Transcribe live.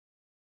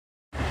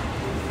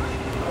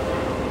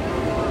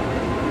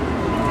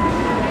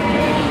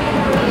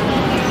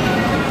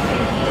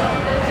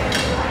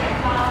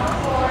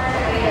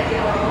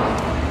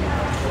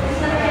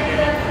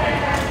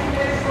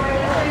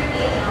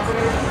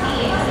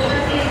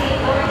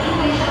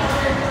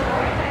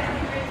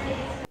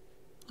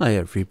Hi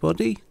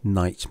everybody,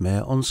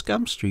 Nightmare on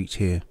Scam Street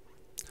here.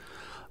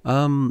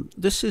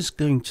 This is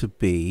going to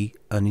be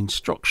an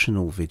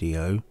instructional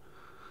video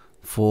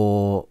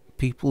for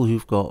people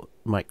who've got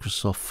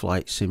Microsoft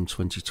Flight Sim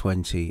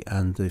 2020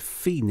 and the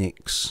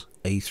Fenix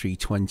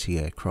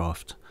A320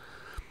 aircraft.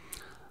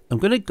 I'm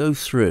going to go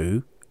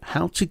through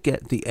how to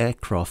get the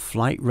aircraft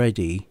flight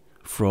ready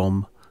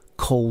from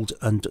cold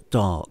and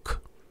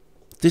dark.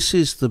 This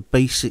is the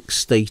basic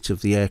state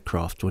of the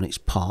aircraft when it's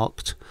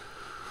parked.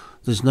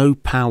 There's no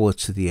power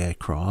to the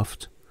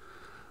aircraft.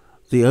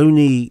 The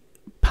only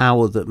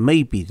power that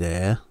may be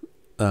there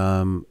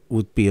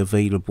would be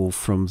available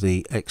from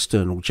the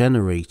external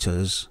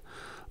generators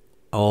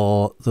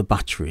or the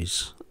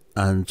batteries,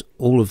 and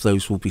all of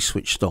those will be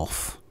switched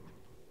off.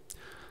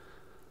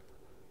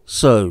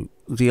 So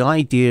the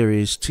idea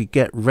is to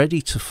get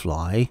ready to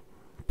fly,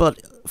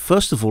 but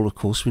first of all, of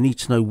course, we need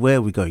to know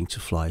where we're going to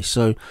fly.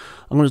 So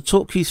I'm going to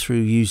talk you through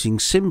using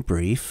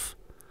Simbrief,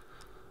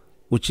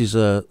 which is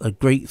a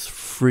great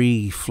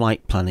free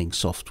flight planning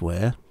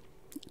software,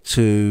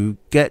 to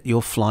get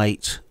your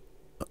flight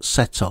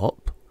set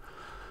up,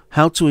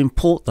 how to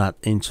import that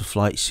into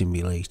Flight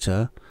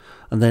Simulator,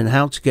 and then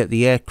how to get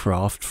the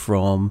aircraft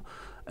from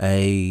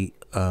a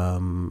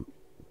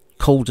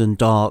cold and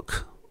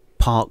dark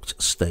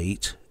parked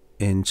state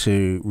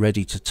into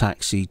ready to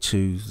taxi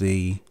to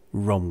the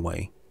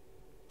runway.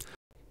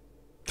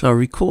 So I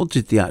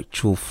recorded the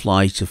actual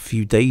flight a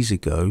few days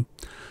ago,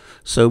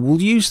 so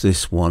we'll use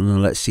this one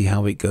and let's see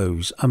how it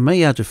goes. I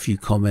may add a few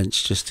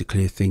comments just to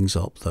clear things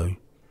up though.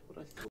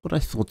 What I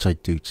thought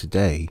I'd do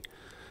today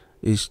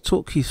is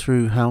talk you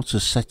through how to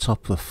set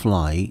up a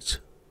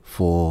flight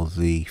for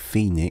the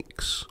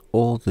Fenix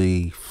or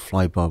the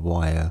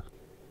fly-by-wire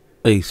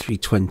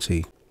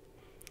A320.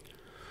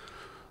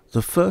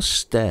 The first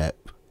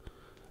step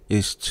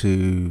is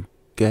to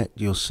get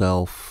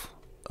yourself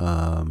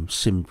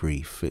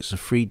Simbrief. It's a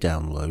free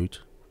download.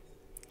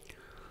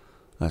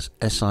 That's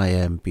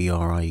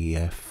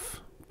Simbrief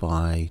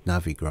by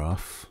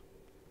Navigraph.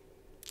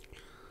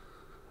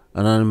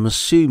 And I'm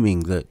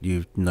assuming that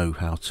you know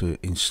how to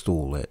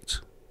install it.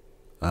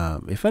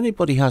 If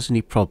anybody has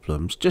any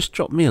problems, just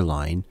drop me a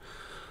line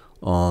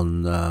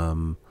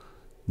on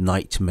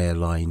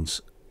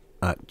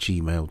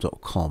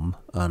nightmarelines@gmail.com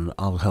and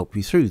I'll help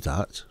you through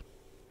that.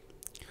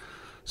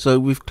 So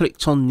we've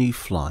clicked on New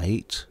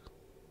Flight,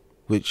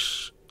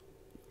 which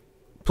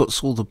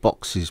puts all the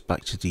boxes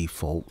back to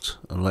default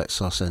and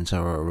lets us enter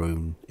our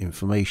own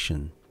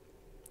information.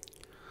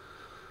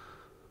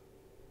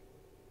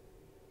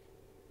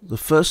 The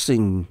first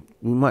thing,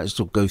 we might as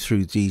well go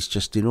through these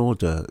just in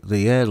order.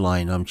 The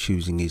airline I'm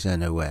choosing is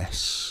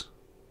NOS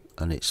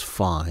and it's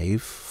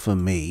 5 for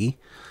me.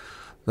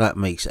 That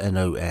makes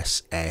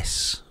NOSS,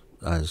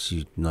 as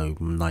you know,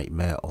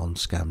 Nightmare on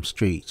Scam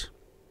Street.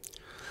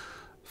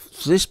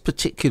 For this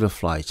particular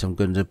flight I'm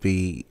going to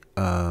be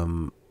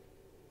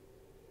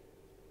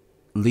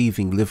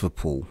leaving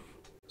Liverpool,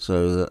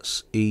 so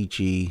that's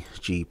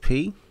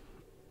EGGP,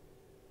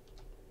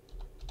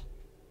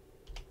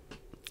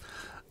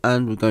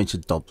 and we're going to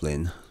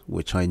Dublin,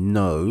 which I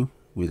know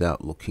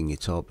without looking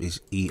it up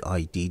is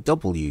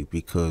EIDW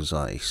because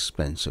I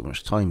spend so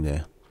much time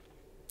there.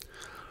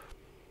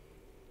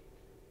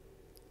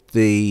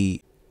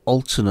 The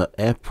alternate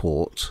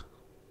airport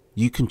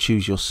you can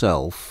choose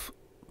yourself,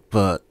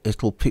 but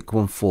it'll pick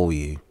one for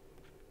you,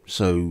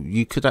 so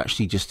you could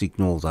actually just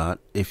ignore that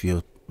if you're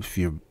a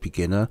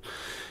beginner.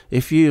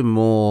 If you're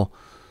more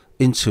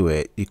into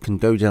it, you can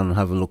go down and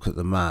have a look at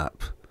the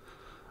map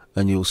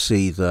and you'll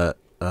see that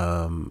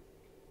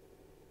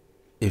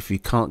if you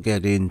can't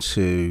get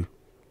into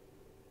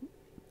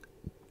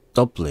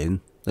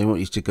Dublin, they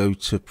want you to go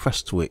to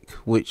Prestwick,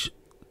 which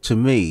to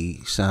me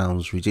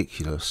sounds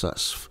ridiculous.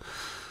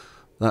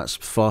 That's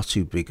far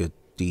too big a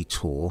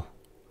detour,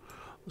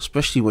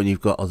 especially when you've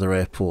got other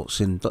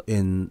airports in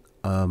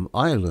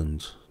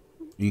Ireland.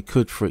 You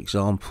could, for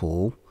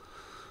example,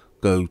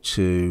 go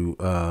to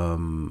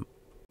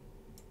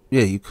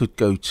you could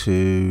go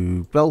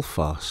to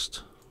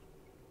Belfast,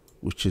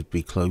 which would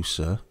be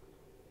closer.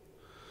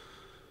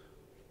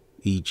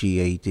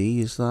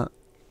 EGAD is that?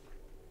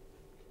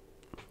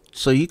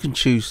 So you can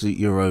choose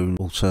your own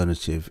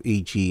alternative.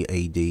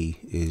 EGAD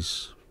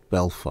is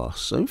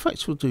Belfast, so in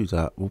fact we'll do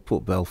that. We'll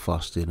put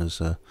Belfast in as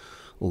a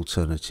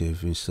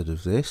alternative instead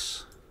of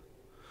this.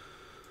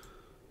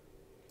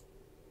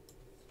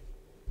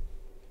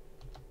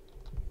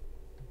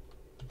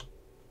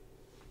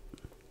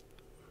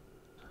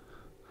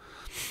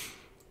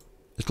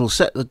 It'll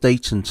set the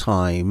date and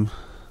time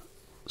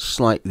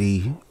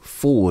slightly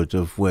forward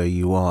of where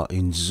you are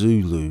in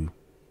Zulu.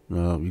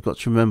 Now you've got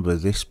to remember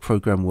this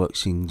program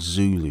works in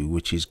Zulu,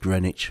 which is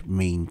Greenwich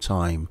Mean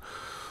Time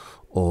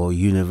or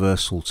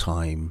Universal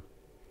Time.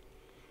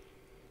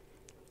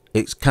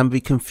 It can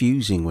be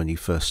confusing when you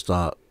first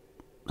start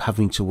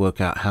having to work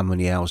out how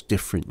many hours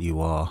different you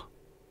are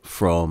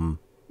from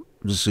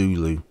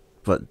Zulu,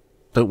 but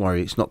don't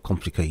worry, it's not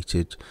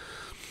complicated.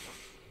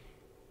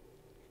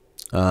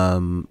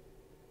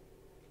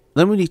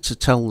 Then we need to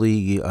tell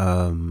the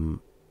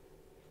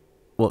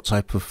what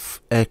type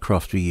of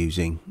aircraft we're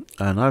using,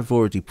 and I've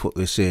already put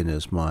this in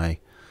as my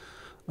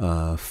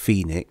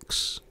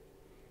Fenix.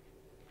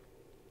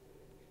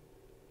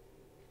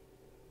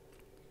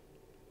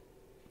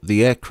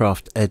 The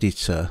aircraft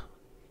editor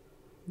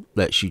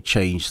lets you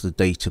change the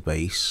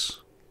database,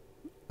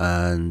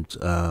 and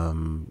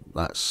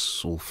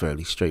that's all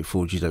fairly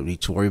straightforward. You don't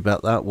need to worry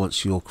about that.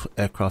 Once your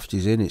aircraft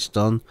is in, it's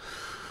done.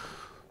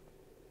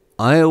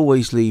 I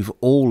always leave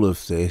all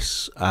of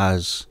this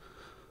as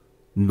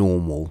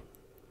normal.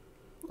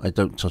 I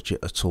don't touch it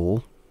at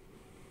all.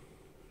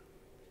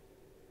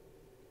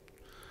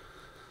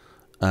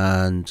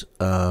 And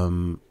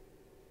then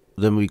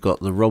we got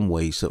the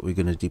runways that we're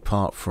going to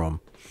depart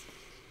from.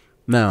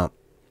 Now,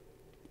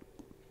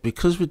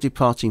 because we're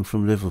departing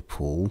from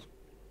Liverpool,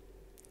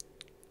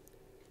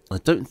 I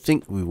don't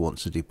think we want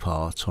to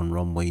depart on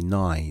runway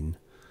 9.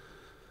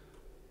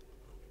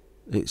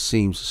 It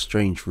seems a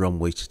strange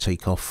runway to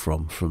take off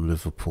from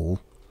Liverpool.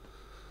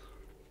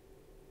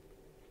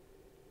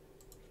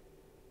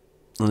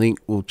 I think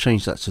we'll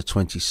change that to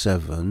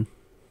 27.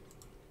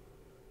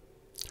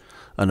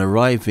 And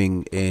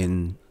arriving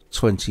in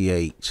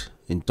 28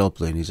 in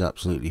Dublin is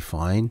absolutely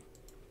fine.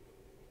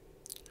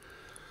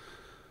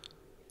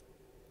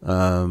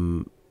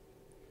 I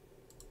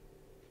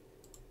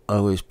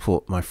always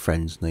put my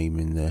friend's name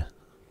in there.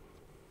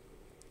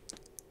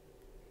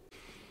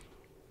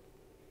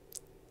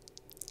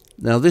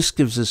 Now this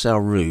gives us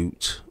our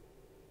route.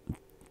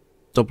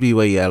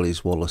 WAL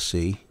is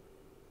Wallasey,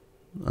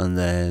 and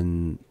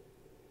then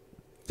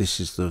this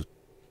is the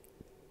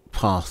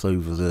path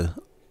over the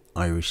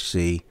Irish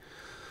Sea.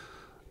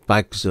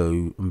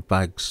 Bagzo and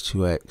Bags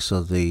 2X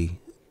are the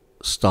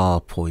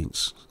star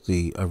points,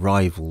 the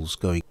arrivals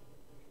going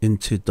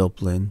into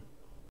Dublin.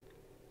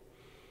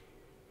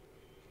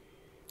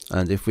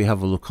 And if we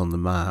have a look on the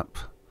map,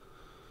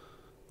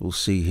 we'll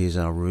see here's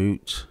our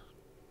route.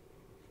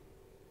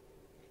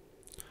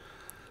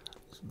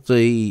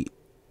 The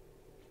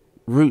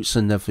routes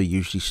are never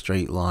usually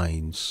straight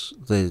lines.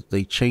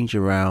 They change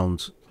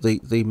around.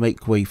 They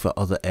make way for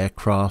other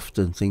aircraft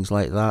and things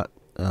like that,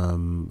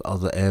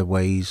 other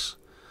airways.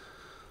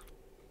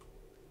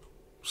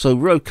 So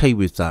we're okay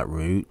with that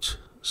route.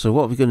 So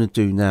what we're going to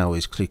do now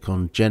is click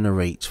on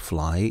Generate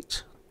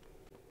Flight.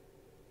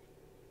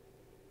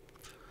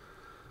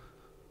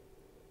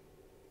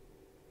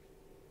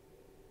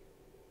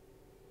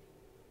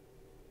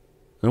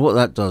 And what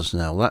that does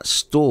now, that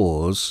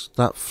stores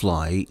that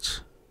flight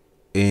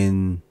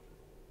in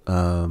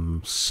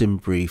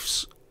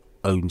Simbrief's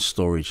own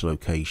storage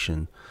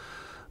location.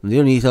 And the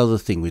only other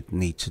thing we'd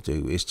need to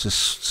do is to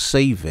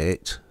save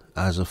it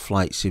as a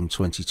Flight Sim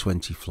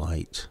 2020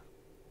 flight.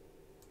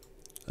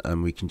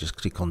 And we can just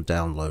click on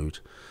download,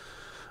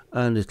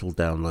 and it'll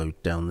download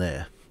down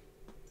there.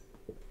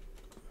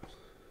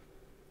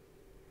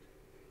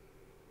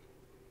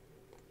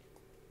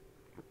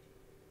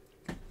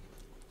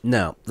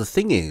 Now, the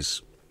thing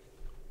is,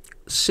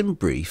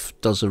 Simbrief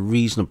does a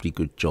reasonably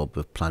good job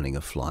of planning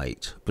a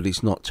flight, but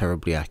it's not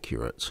terribly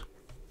accurate.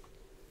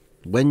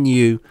 When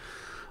you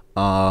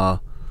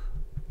are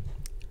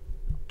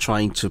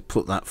trying to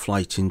put that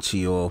flight into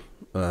your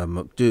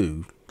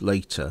MCDU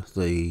later,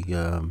 the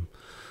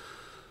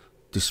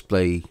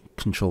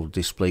controlled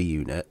display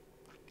unit,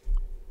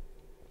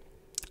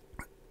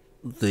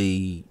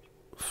 the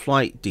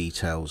flight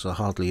details are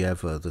hardly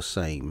ever the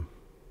same.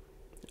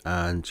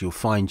 And you'll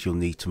find you'll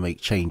need to make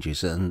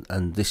changes,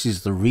 and this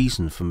is the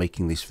reason for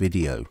making this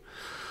video,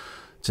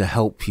 to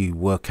help you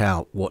work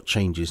out what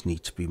changes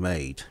need to be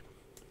made.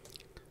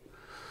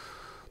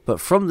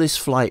 But from this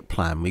flight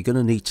plan, we're going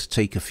to need to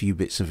take a few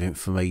bits of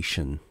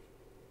information.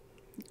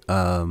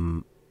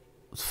 The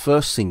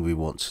first thing we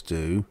want to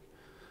do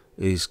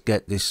is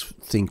get this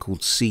thing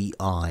called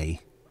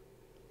CI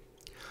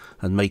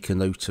and make a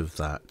note of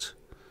that.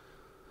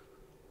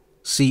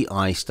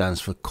 CI stands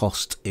for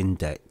Cost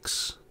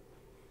Index.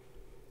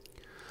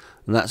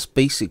 And that's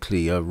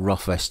basically a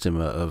rough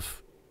estimate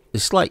of,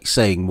 it's like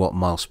saying what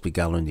miles per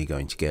gallon you're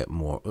going to get,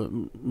 more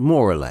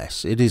or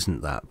less. It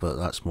isn't that, but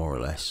that's more or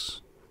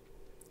less.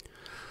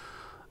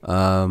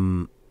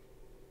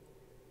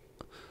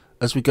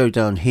 As we go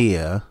down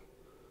here,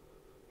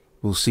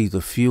 we'll see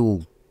the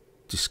fuel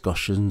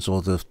discussions,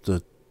 or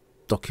the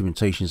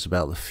documentations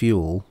about the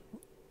fuel,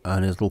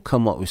 and it'll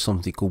come up with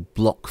something called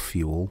block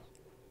fuel,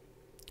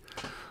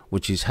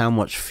 which is how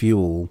much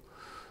fuel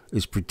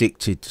is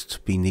predicted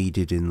to be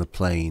needed in the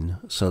plane.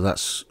 So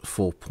that's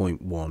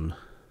 4.1.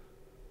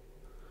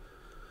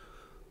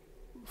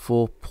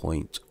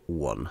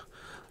 4.1.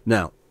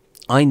 Now,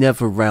 I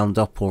never round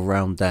up or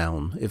round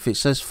down. If it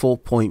says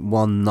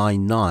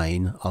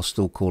 4.199, I'll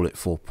still call it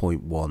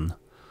 4.1.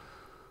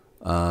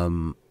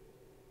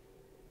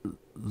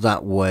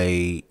 That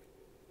way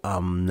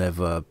I'm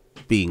never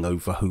being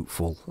over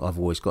hopeful. I've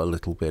always got a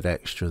little bit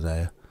extra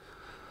there.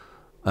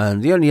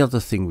 And the only other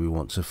thing we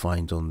want to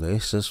find on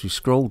this, as we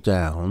scroll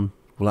down,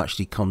 we'll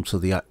actually come to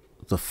the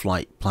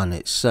flight plan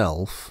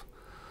itself,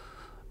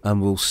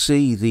 and we'll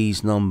see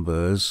these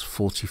numbers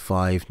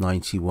 45,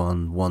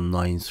 91,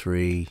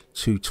 193,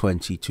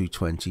 220,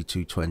 220,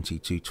 220,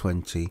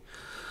 220.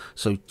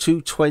 So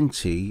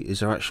 220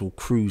 is our actual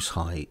cruise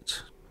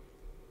height.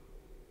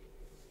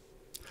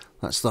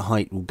 That's the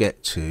height we'll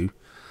get to,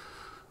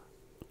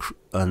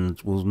 and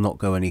we'll not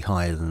go any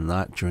higher than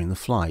that during the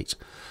flight.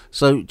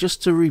 So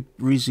just to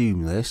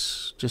resume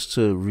this, just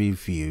to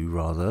review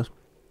rather,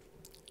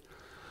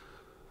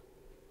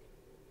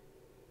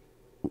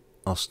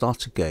 I'll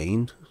start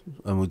again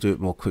and we'll do it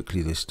more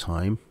quickly this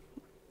time.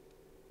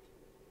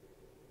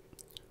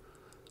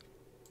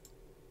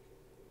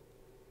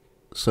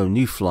 So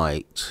new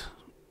flight,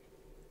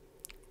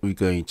 we're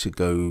going to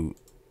go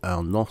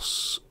our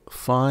NOS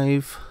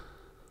 5.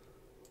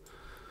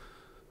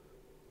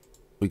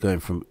 We're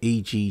going from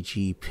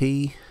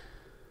EGGP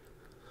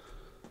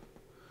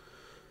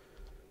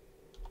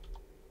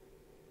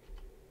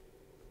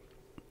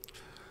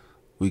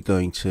we're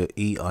going to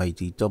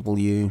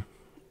EIDW.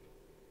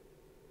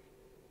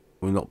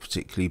 We're not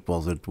particularly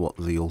bothered what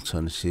the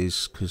alternate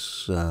is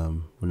because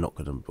we're not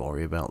going to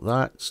worry about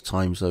that.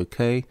 Time's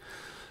okay.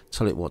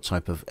 Tell it what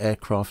type of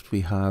aircraft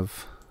we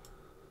have.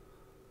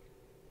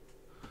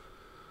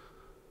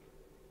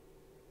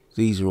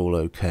 These are all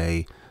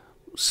okay.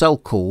 Cell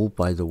call,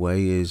 by the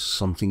way, is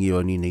something you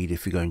only need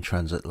if you're going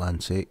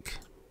transatlantic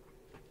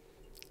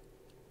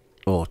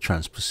or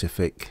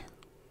trans-Pacific.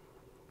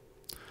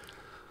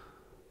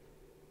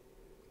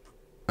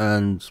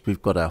 And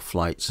we've got our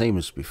flight, same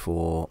as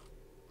before,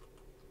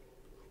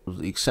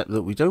 except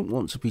that we don't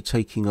want to be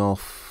taking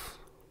off.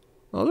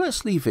 Well,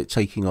 let's leave it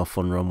taking off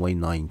on runway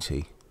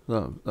 90.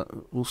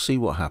 We'll see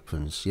what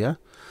happens, yeah?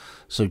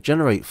 So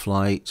generate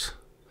flight.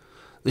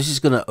 This is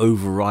going to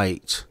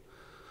overwrite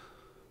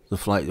the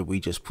flight that we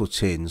just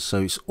put in,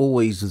 so it's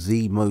always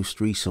the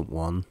most recent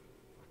one.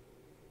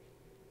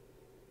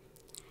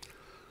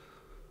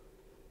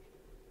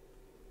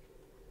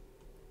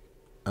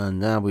 And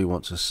now we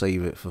want to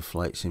save it for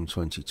Flight Sim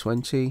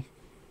 2020.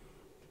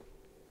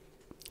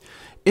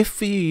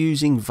 If you're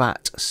using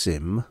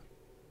VATSIM,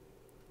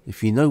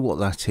 if you know what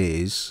that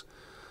is,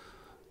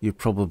 you're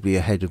probably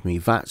ahead of me.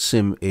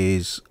 VATSIM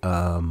is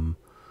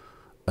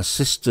a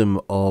system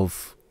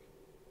of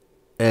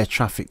air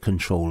traffic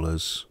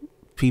controllers,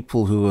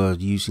 people who are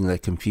using their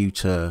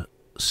computer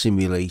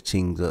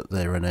simulating that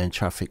they're an air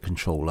traffic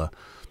controller.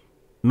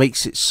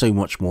 Makes it so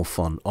much more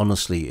fun.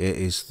 Honestly, it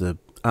is the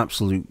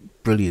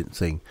absolute brilliant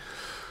thing.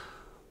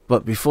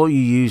 But before you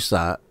use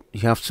that,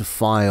 you have to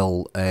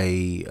file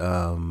a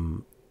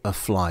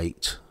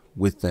flight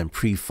with them,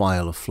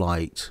 pre-file a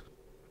flight.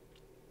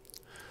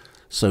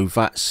 So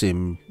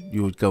VATSIM,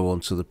 you would go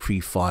onto the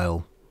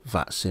pre-file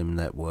VATSIM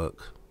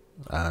network,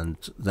 and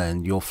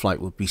then your flight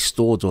would be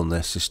stored on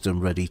their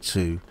system, ready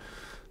to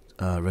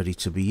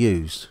be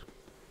used.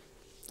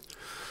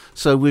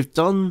 So we've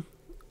done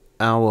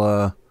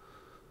our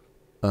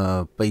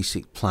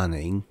basic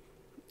planning.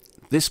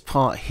 This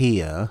part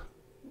here,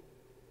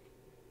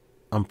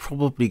 I'm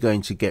probably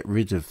going to get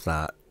rid of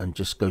that and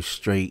just go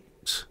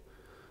straight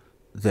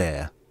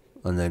there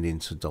and then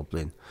into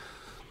Dublin.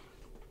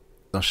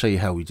 I'll show you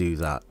how we do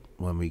that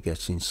when we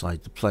get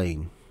inside the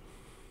plane.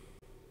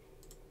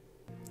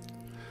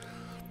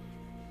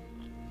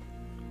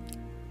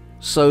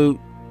 So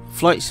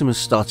Flight Sim has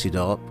started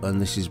up,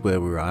 and this is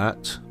where we're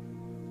at.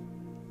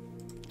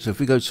 So if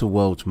we go to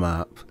world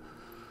map,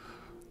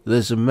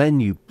 there's a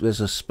menu,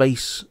 there's a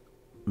space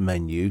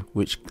menu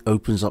which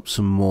opens up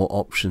some more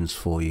options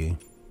for you,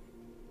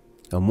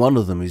 and one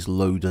of them is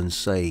load and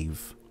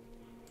save.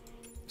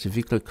 So if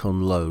you click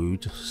on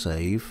load,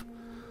 save,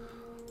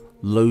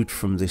 load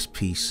from this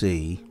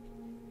PC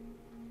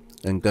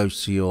and go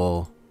to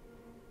your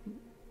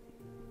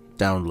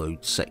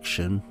download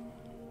section,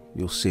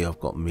 you'll see I've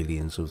got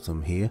millions of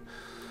them here.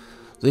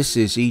 This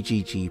is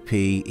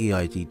EGGP,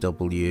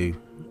 EIDW,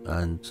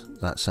 and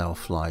that's our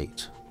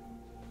flight.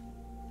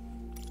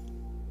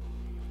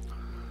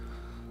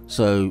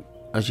 So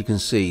as you can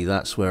see,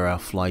 that's where our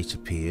flight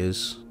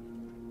appears.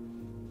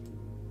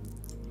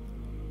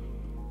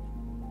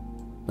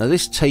 Now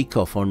this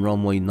takeoff on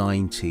runway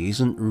 90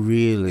 isn't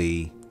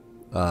really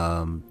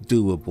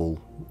doable.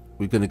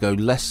 We're going to go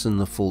less than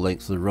the full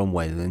length of the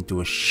runway and then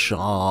do a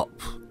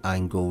sharp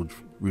angled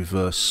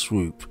reverse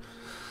swoop.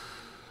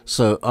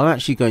 So I'm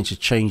actually going to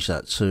change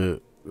that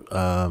to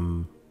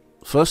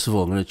first of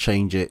all, I'm going to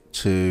change it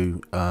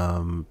to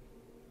that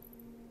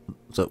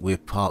we're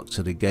parked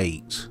at a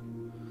gate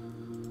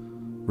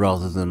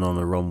rather than on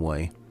a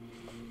runway.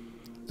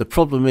 The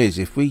problem is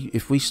if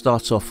we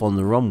start off on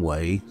the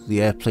runway,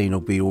 the airplane will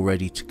be all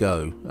ready to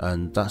go,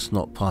 and that's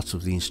not part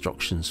of the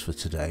instructions for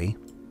today.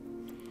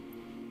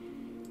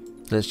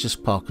 Let's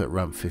just park at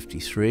ramp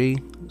 53,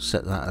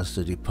 set that as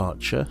the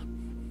departure.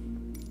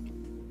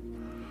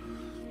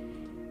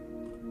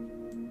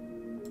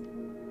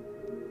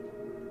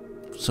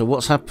 So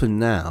what's happened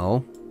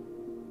now,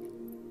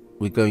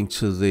 we're going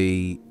to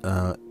the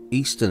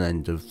eastern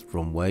end of the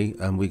runway,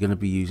 and we're going to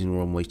be using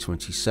runway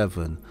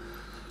 27.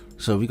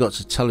 So we got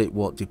to tell it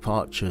what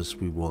departures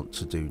we want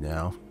to do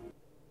now.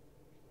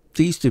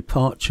 these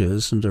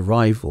departures and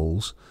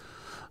arrivals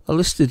are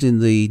listed in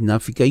the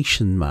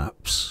navigation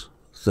maps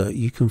that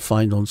you can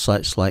find on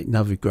sites like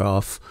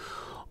Navigraph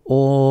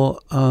or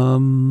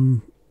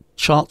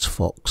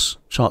Chartfox.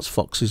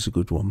 Chartfox is a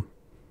good one.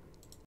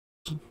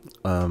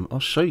 I'll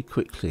show you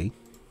quickly.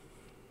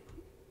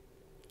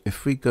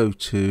 If we go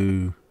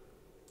to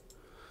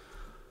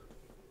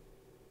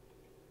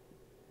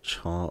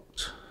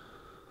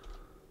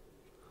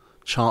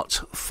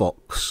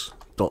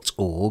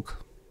chartfox.org,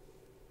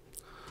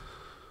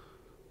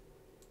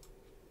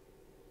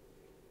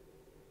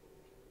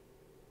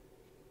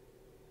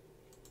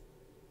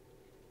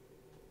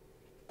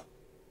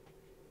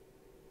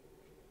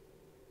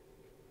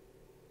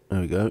 there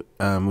we go,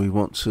 and we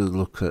want to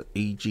look at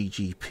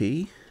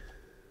EGGP.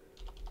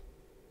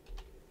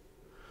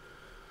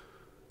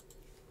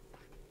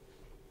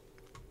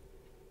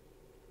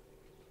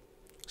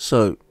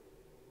 So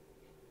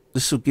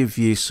this will give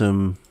you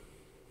some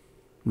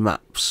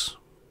maps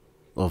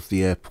of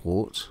the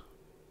airport,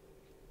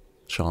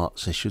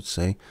 charts I should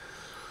say.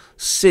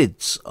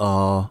 SIDs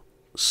are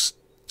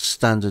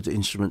standard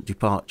instrument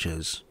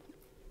departures.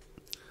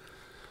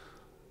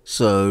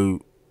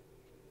 So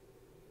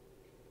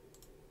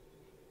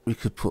we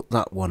could put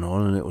that one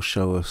on and it will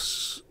show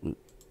us. You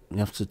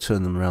have to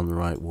turn them around the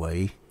right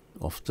way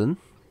often.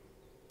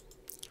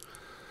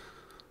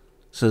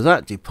 So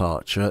that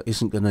departure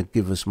isn't going to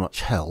give us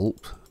much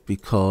help,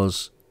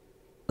 because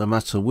no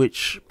matter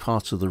which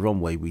part of the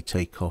runway we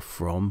take off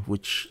from,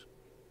 which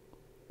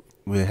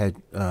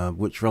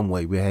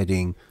runway we're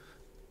heading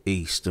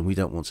east, and we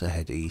don't want to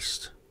head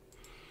east.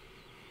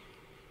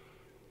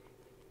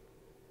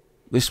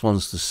 This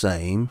one's the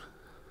same.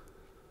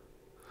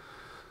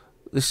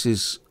 This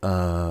is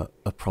a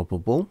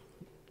probable.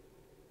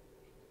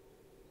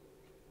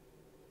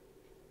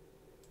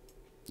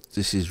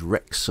 This is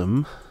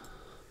Wrexham.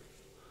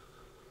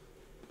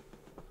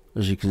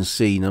 As you can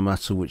see, no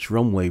matter which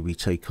runway we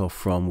take off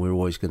from, we're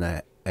always going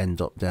to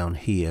end up down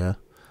here.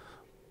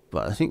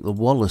 But I think the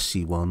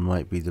Wallasey one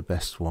might be the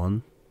best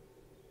one.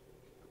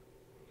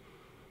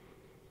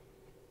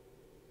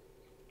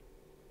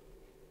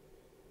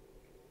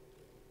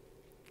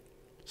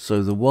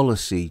 So the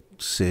Wallasey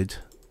SID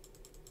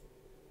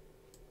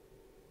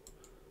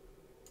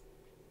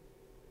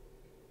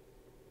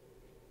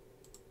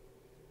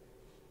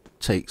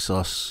takes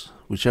us,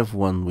 whichever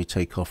one we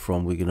take off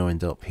from, we're going to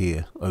end up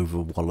here over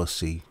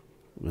Wallasey,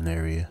 an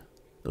area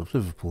of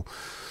Liverpool.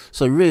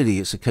 So really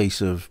it's a case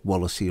of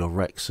Wallasey or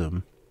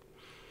Wrexham.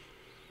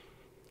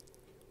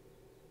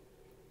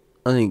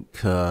 I think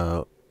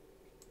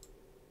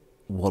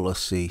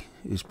Wallasey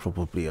is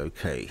probably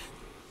okay.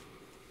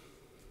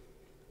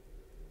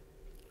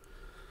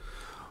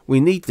 We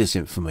need this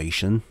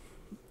information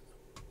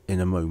in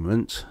a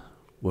moment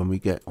when we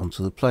get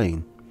onto the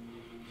plane.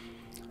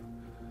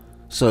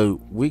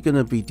 So we're going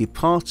to be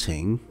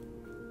departing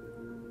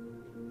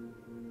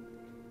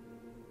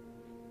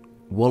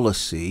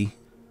Wallasey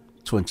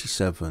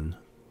 27,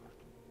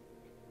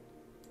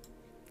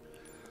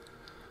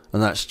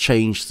 and that's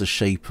changed the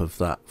shape of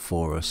that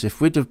for us.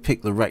 If we'd have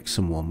picked the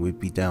Wrexham one, we'd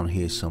be down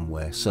here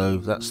somewhere. So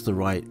that's the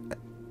right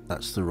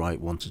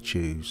one to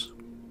choose.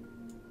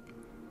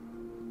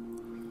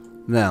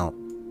 Now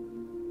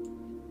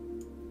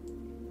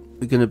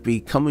we're going to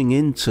be coming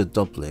into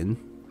Dublin,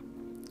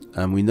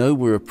 and we know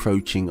we're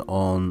approaching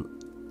on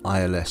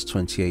ILS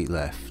 28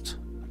 left.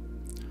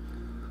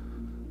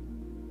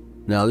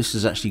 Now this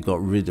has actually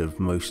got rid of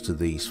most of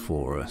these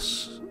for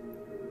us.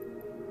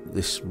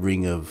 This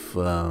ring of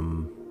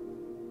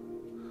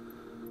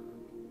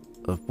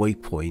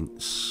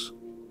waypoints.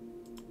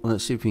 Well,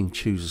 let's see if we can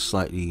choose a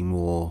slightly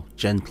more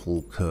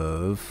gentle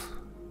curve.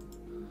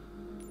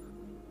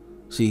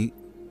 See,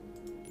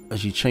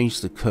 as you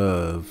change the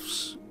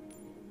curves,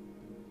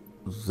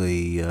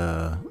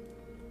 the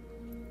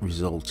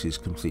result is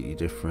completely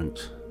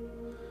different.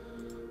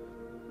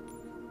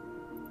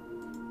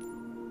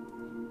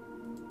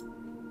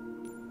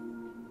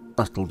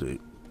 That'll do.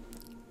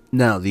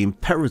 Now the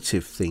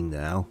imperative thing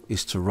now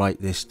is to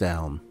write this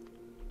down,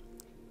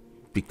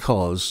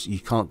 because you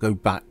can't go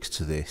back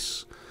to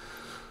this.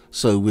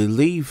 So we're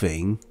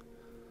leaving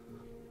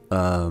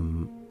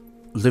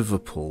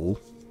Liverpool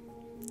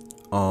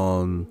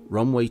on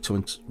runway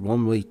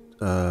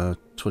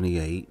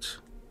 28,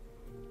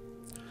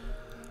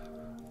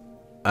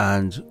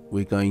 and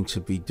we're going to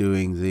be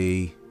doing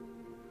the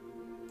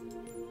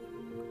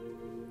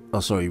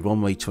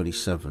runway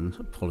 27,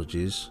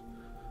 apologies,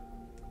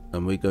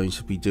 and we're going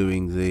to be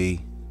doing the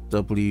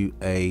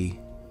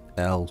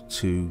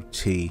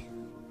WAL2T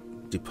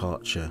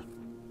departure.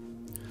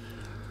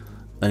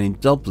 And in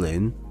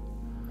Dublin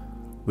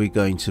we're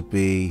going to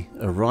be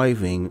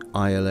arriving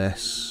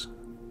ILS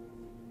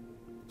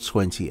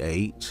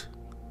 28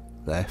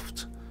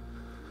 left,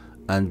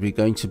 and we're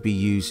going to be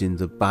using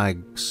the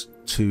bags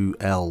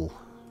 2L.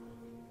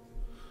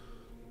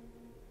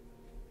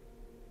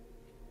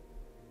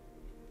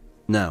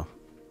 Now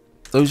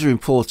those are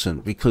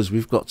important because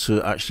we've got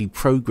to actually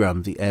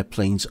program the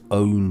airplane's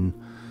own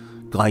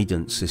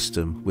guidance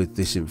system with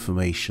this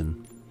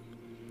information.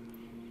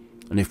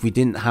 and if we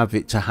didn't have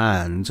it to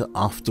hand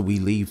after we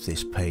leave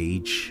this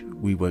page,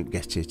 we won't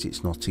get it.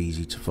 It's not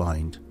easy to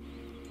find.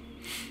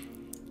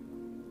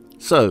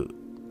 So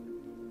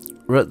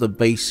we're at the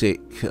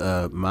basic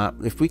map.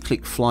 If we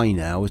click fly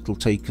now, it'll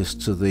take us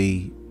to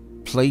the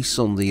place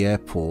on the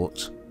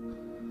airport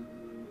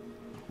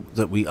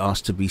that we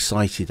asked to be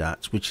sighted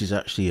at, which is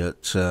actually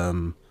at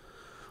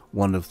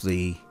one of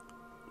the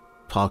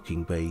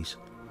parking bays.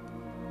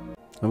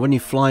 And when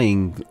you're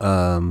flying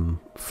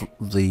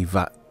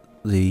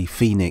the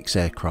Fenix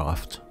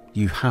aircraft,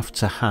 you have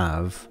to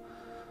have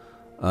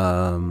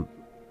the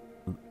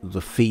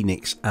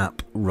Fenix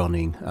app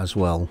running as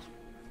well.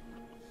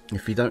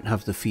 If you don't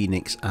have the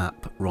Fenix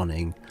app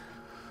running,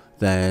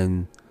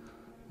 then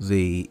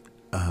the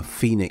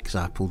Fenix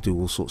app will do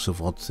all sorts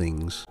of odd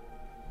things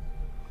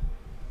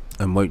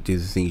and won't do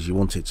the things you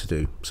want it to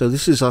do. So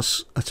this is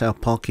us at our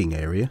parking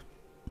area.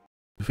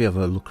 If we have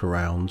a look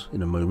around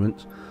in a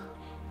moment,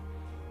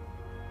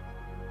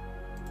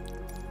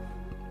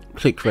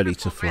 click ready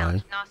to fly.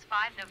 NOS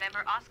 5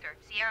 November Oscar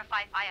Sierra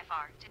 5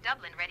 IFR to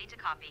Dublin, ready to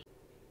copy.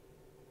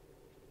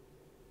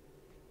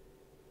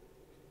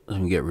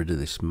 Let me get rid of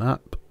this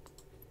map.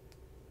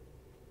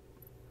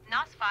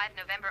 NOS 5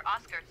 November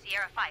Oscar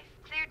Sierra 5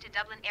 cleared to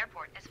Dublin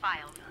Airport as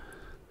filed.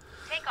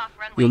 Takeoff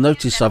runway. You'll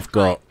notice I've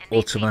got 27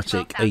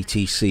 automatic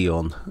ATC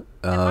on.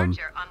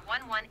 Departure on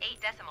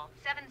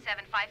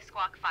 118.775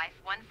 squawk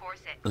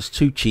 5146. There's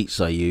two cheats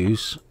I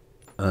use,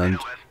 and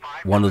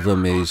one of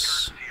them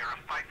is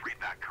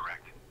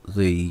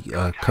the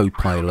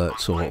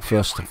co-pilot or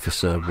first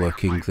officer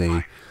working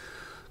the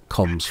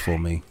comms for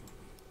me.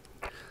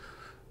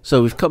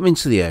 So we've come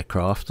into the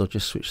aircraft. I'll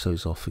just switch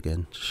those off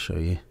again to show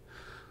you.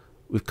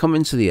 We've come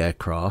into the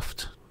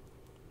aircraft,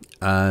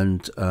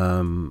 and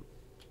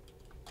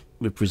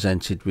we're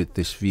presented with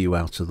this view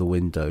out of the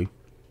window,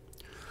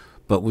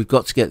 but we've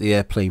got to get the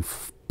airplane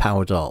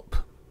powered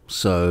up,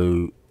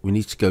 so we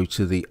need to go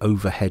to the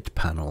overhead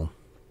panel.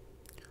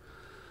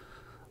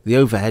 The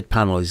overhead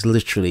panel is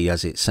literally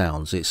as it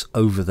sounds. It's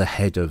over the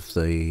head of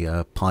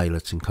the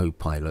pilot and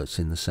co-pilot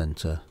in the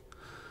centre.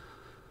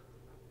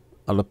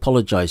 I'll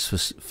apologise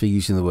for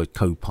using the word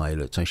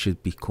co-pilot. I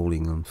should be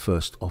calling them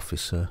first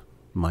officer.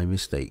 My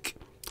mistake.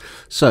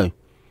 So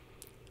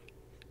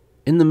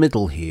in the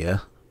middle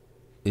here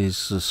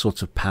is a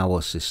sort of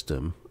power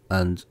system,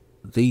 and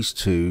these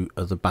two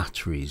are the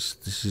batteries.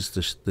 This is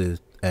the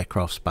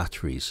aircraft's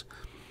batteries.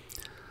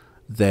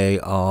 They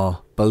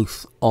are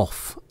both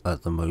off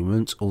at the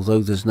moment, although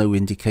there's no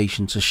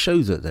indication to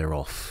show that they're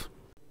off.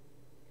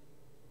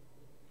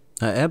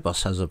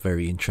 Airbus has a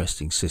very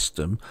interesting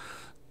system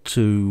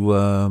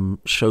to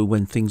show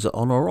when things are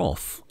on or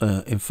off.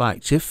 In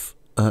fact, if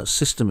a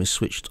system is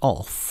switched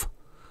off,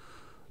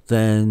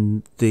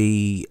 then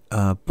the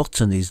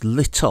button is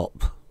lit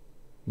up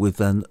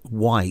with a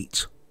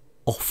white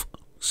off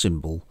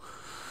symbol,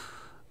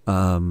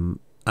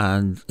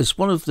 and it's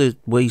one of the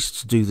ways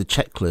to do the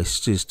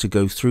checklist is to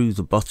go through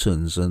the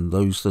buttons, and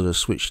those that are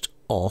switched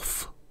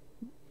off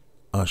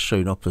are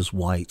shown up as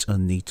white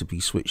and need to be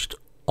switched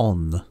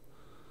on.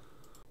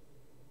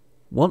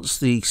 Once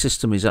the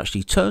system is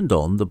actually turned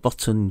on, the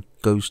button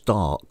goes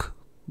dark,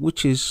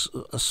 which is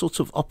a sort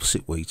of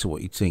opposite way to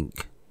what you'd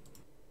think.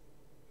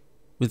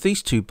 With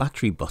these two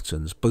battery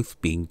buttons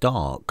both being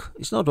dark,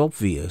 it's not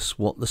obvious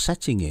what the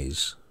setting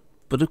is,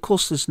 but of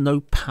course there's no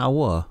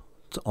power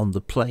on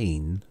the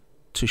plane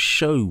to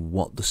show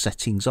what the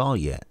settings are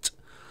yet.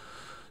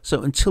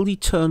 So until you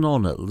turn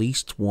on at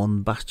least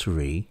one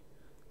battery,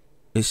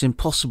 it's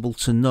impossible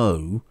to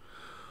know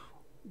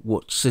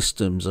what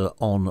systems are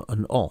on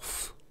and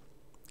off.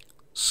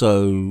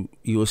 So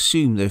you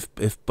assume that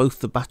if both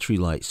the battery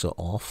lights are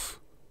off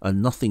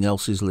and nothing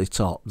else is lit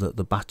up, that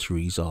the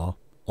batteries are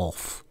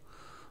off.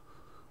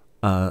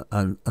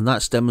 And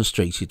that's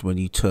demonstrated when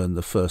you turn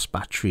the first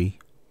battery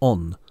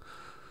on.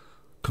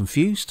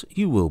 Confused?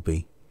 You will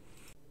be.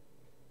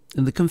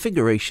 In the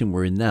configuration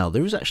we're in now,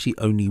 there is actually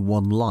only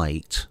one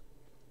light,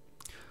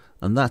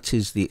 and that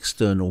is the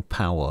external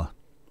power,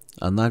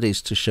 and that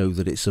is to show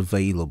that it's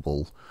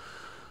available.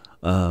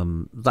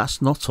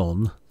 That's not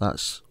on,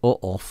 that's or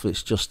off,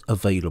 it's just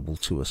available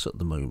to us at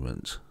the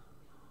moment.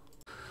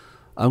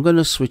 I'm going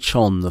to switch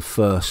on the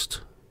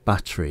first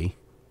battery.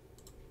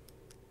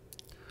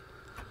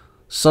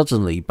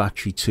 Suddenly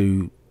battery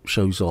 2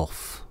 shows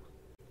off.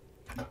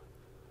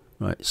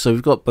 Right, so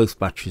we've got both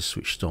batteries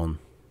switched on.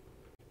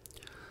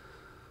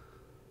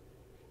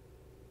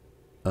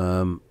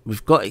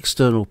 We've got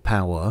external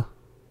power,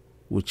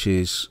 which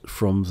is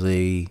from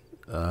the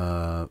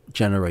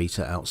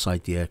generator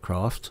outside the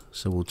aircraft,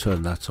 so we'll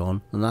turn that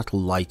on, and that'll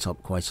light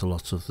up quite a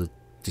lot of the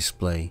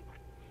display.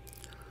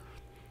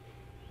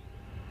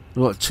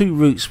 We've got two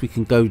routes we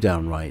can go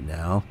down right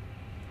now.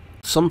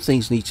 Some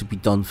things need to be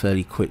done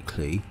fairly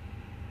quickly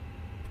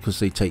because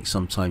they take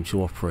some time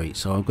to operate,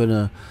 so I'm going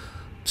to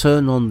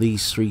turn on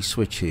these three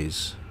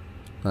switches.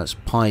 That's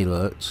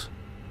pilot,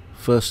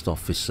 first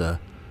officer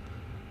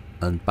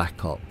and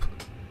backup.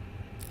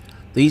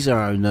 These are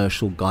our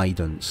inertial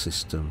guidance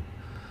system.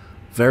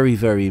 Very,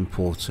 very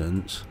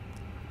important.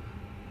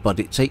 but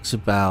it takes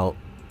about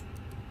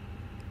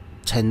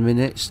 10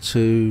 minutes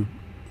to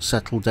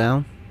settle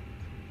down,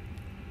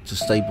 to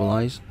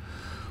stabilize.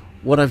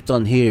 What I've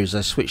done here is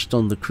I switched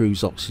on the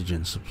cruise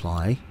oxygen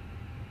supply.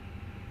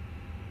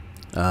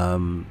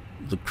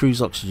 The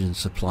cruise oxygen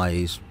supply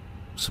is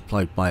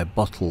supplied by a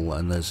bottle,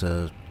 and there's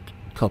a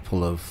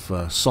couple of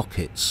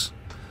sockets,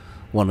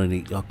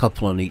 a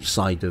couple on each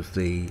side of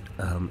the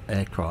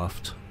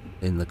aircraft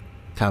in the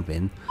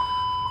cabin,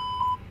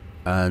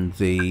 and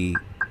the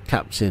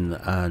captain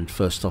and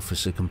first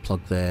officer can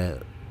plug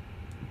their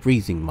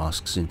breathing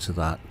masks into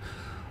that.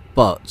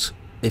 But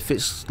if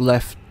it's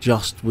left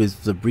just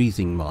with the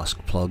breathing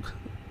mask plug,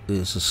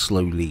 there's a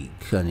slow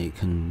leak and it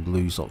can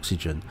lose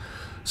oxygen.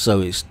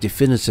 So it's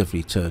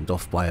definitively turned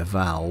off by a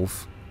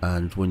valve,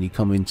 and when you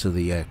come into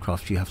the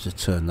aircraft you have to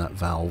turn that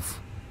valve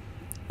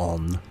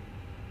on.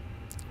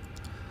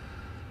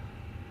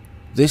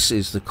 This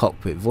is the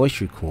cockpit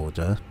voice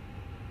recorder.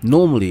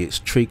 Normally it's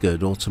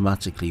triggered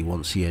automatically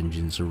once the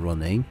engines are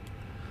running,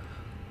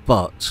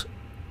 but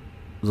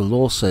the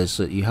law says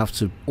that you have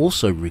to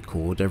also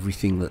record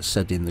everything that's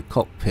said in the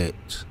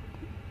cockpit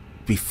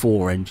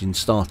before engine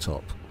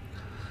startup.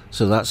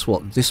 So that's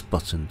what this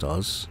button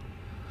does,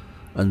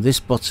 and this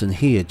button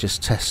here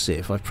just tests it.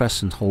 If I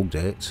press and hold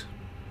it,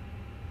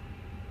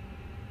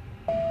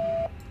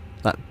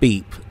 that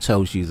beep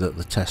tells you that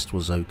the test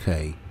was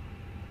okay.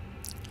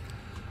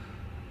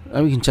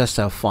 And we can test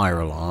our fire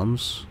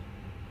alarms.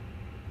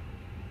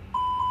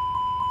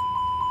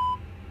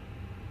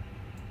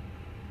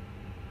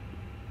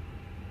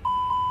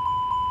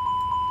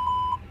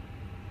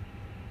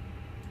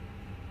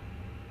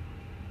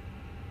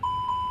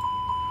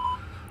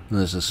 And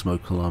there's a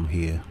smoke alarm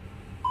here.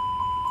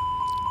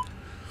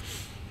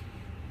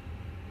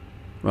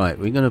 Right,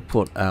 we're going to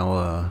put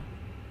our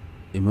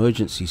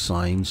emergency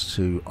signs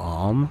to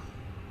arm.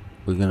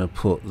 We're going to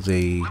put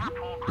the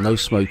no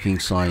smoking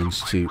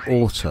signs to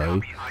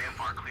auto.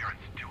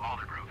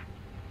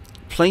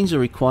 Planes are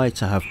required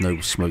to have no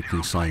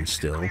smoking signs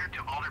still,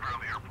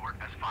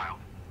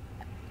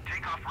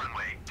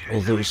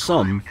 although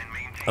some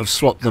have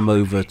swapped them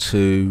over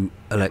to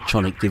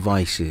electronic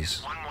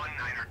devices.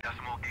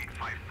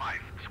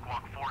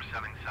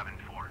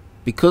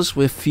 Because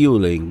we're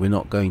fueling, we're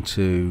not going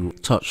to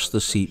touch the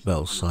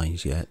seatbelt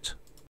signs yet.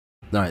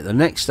 Right, the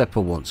next step I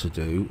want to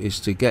do is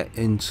to get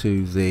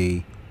into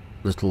the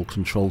little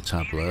control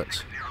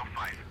tablet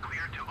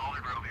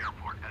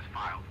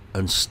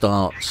and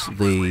start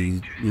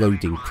the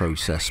loading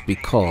process,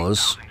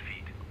 because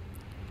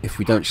if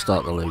we don't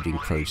start the loading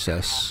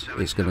process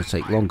it's going to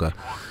take longer.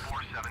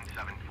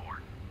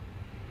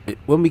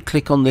 When we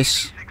click on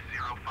this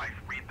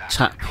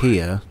tap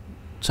here,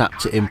 tap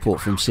to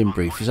import from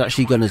Simbrief, it's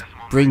actually going to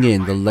bring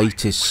in the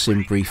latest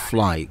Simbrief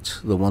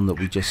flight, the one that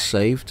we just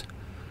saved.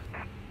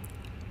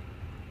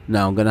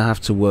 Now I'm going to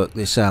have to work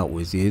this out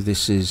with you. It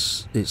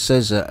says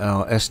that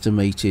our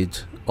estimated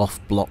off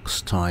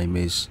blocks time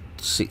is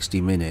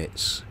 60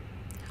 minutes.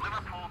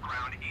 Liverpool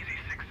ground easy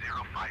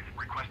 605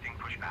 requesting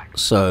pushback.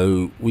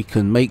 So we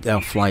can make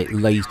our flight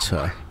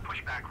later.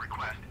 Pushback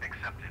request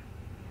accepted.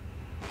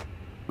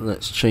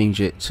 Let's change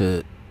it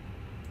to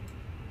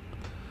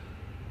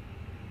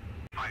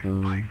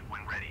 55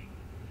 when ready.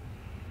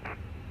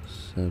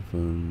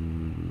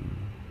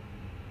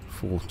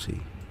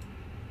 7:40.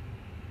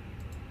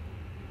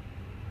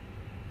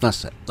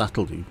 That's it.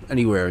 That'll do.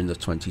 Anywhere in the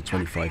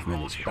 20-25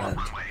 minutes band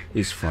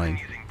is fine.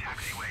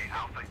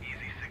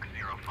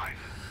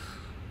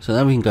 So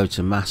then we can go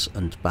to mass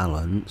and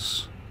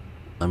balance,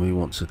 and we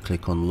want to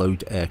click on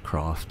load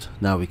aircraft.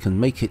 Now we can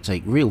make it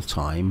take real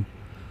time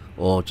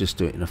or just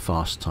do it in a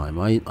fast time.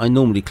 I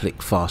normally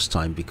click fast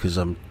time because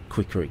I'm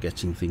quicker at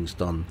getting things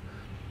done.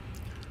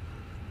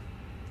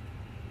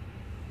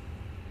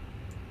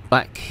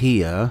 Back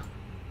here,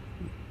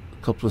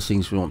 a couple of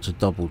things we want to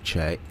double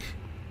check.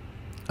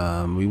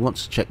 We want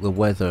to check the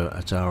weather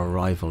at our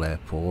arrival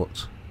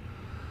airport.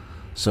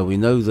 So we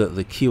know that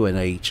the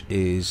QNH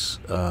is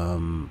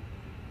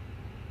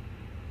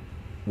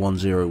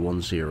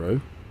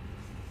 1010.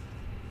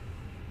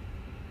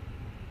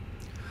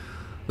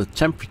 The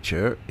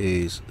temperature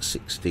is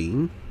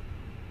 16,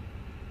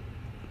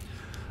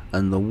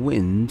 and the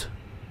wind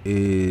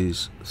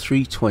is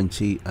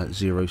 320 at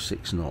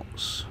 06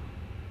 knots.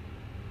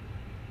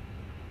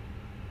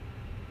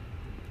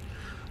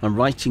 I'm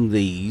writing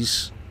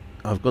these.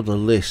 I've got a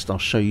list. I'll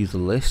show you the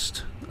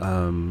list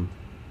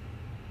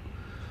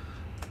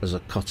as a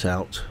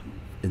cutout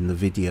in the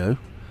video.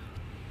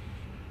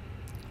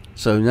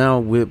 So now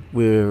we're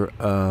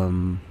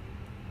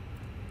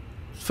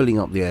filling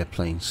up the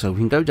airplane. So we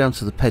can go down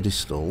to the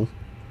pedestal,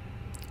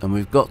 and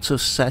we've got to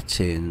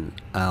set in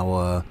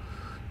the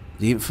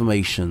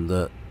information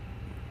that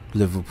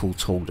Liverpool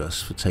told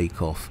us for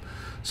takeoff.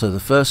 So the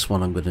first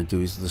one I'm going to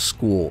do is the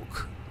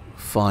squawk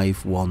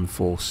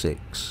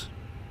 5146.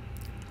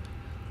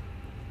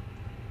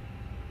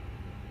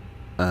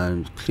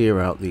 And clear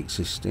out the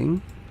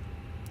existing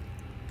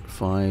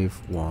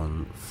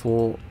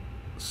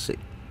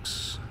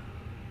 5146,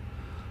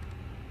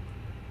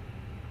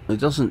 It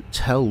doesn't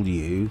tell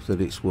you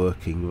that it's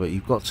working, but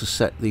you've got to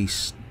set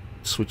these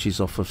switches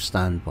off of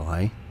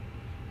standby.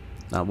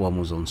 That one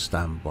was on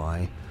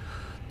standby.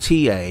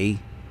 TA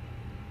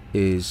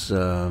is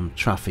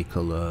traffic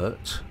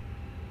alert,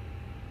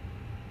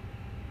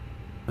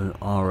 and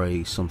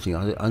RA something.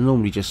 I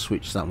normally just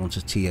switch that one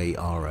to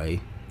TA-RA.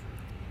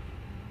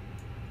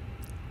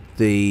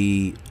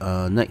 The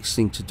next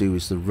thing to do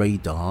is the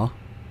radar,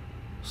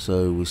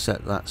 so we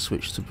set that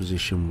switch to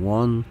position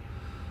 1,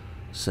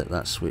 set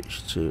that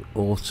switch to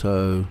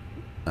auto,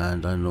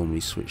 and I normally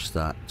switch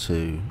that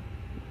to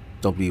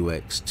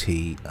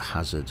WXT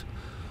hazard.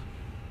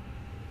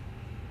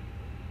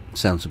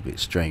 Sounds a bit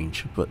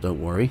strange, but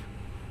don't worry.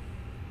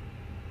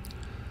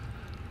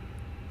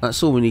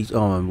 That's all we need.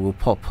 Oh, and we'll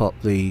pop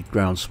up the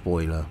ground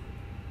spoiler.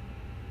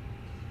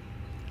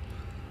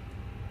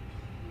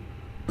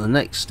 The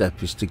next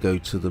step is to go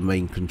to the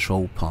main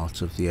control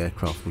part of the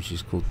aircraft, which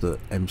is called the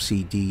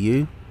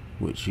MCDU,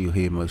 which you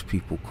hear most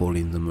people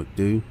calling the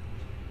MCDU.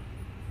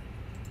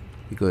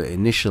 You've got to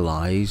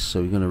initialize,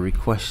 so we're going to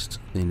request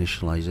the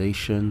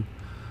initialization,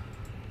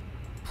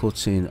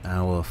 put in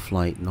our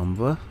flight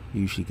number,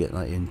 usually get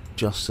that in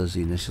just as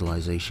the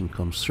initialization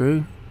comes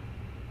through.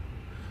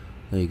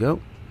 There you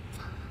go.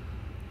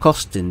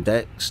 Cost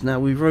index, now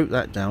we wrote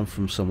that down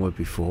from somewhere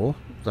before,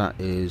 that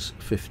is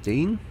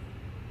 15.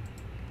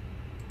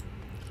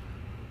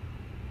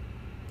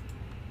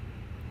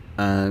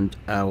 And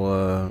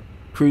our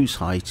cruise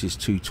height is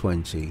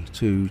 220,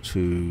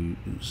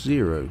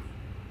 220.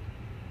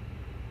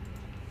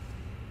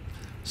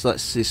 So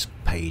that's this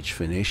page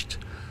finished.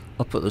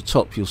 Up at the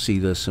top you'll see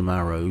there's some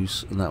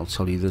arrows, and that'll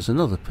tell you there's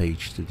another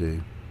page to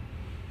do.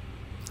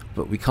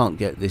 But we can't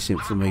get this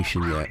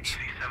information yet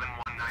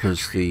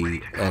because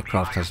the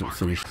aircraft hasn't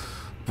finished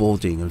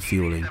boarding and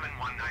fueling.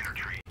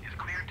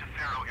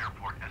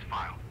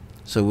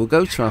 So we'll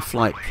go to our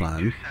flight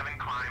plan.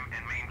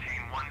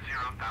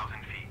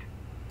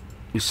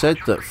 We said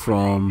that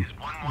from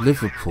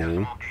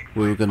Liverpool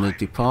we were going to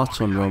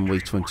depart on runway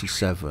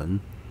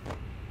 27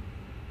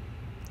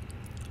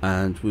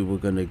 and we were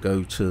going to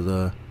go to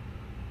the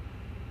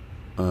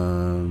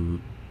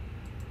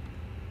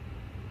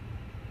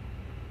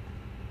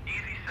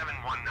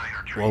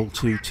Roll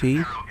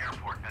 2T.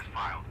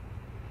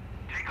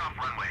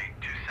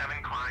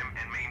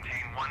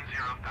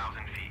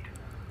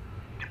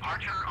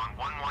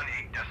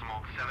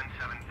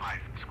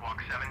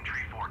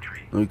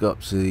 We got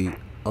to the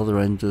other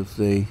end of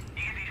the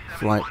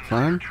flight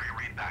plan.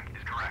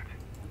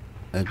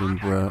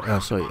 Edinburgh,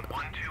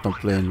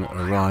 Dublin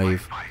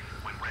arrive,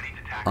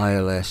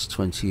 ILS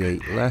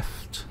 28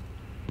 left,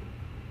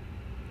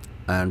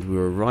 and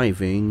we're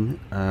arriving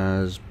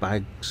as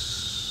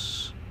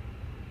bags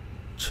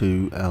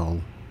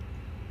 2L.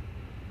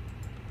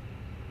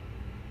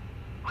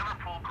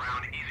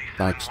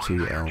 Bags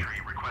 2L.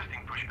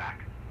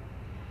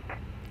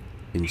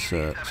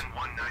 Insert.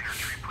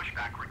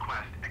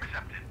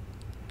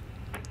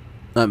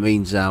 That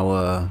means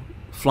our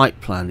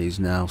flight plan is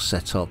now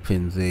set up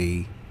in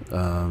the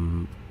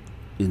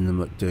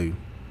MCDU.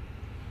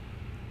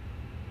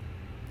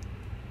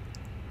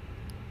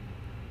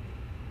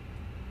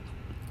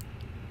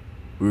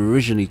 We were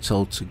originally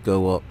told to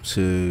go up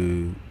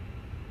to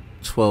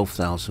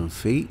 12,000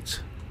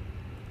 feet,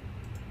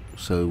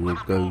 so we'll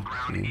go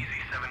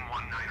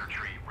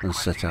and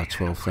set our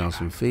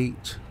 12,000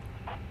 feet.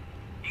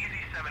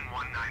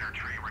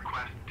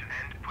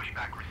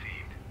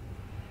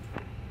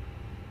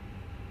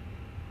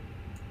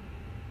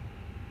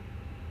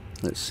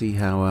 Let's see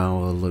how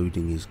our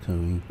loading is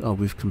going. Oh,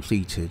 we've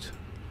completed.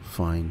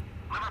 Fine.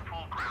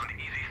 Liverpool ground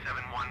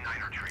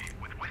EZ719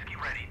 with whiskey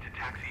ready to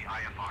taxi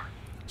IFR.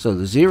 So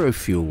the zero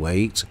fuel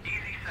weight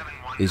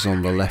is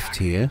on the left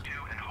here.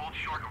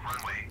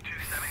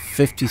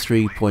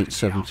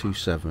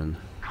 53.727.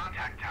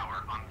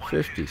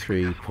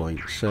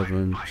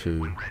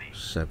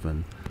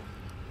 53.727.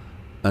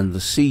 And the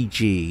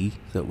CG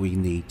that we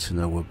need to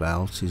know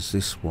about is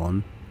this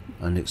one,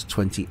 and it's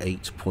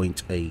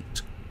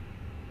 28.8.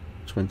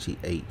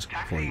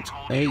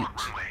 28.8.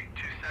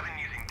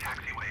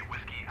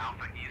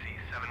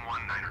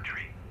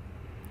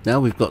 Now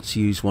we've got to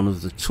use one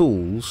of the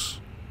tools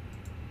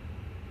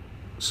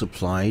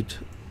supplied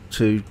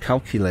to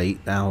calculate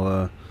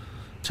our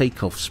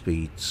takeoff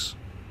speeds.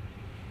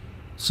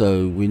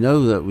 So we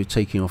know that we're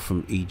taking off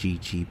from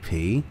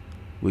EGGP.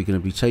 We're going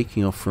to be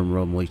taking off from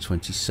runway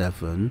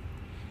 27.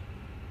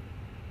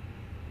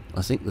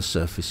 I think the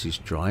surface is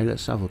dry.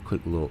 Let's have a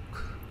quick look.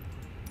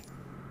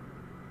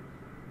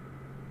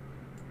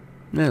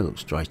 Yeah, it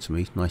looks dry to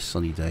me. Nice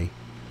sunny day.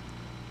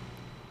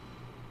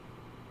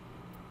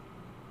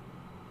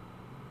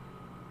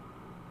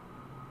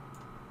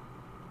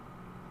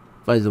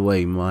 By the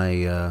way,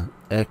 my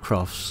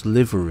aircraft's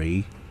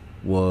livery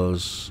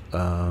was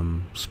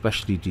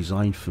specially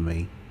designed for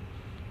me,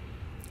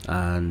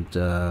 and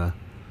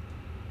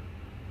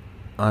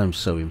I'm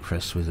so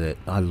impressed with it.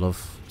 I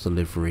love the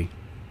livery.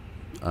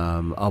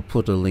 I'll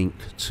put a link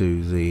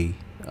to the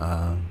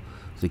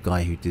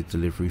guy who did the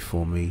livery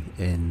for me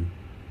in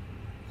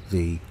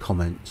the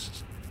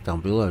comments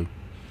down below.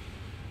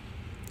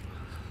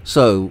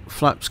 So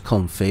flaps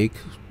config,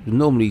 we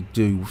normally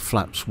do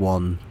flaps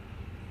 1.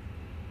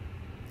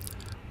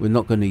 We're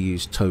not going to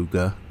use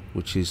toga,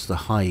 which is the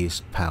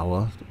highest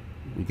power.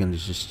 We're going to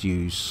just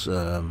use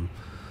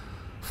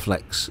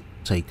flex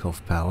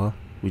takeoff power.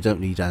 We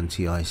don't need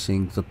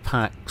anti-icing. The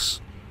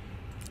packs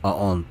are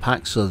on.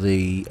 Packs are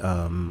the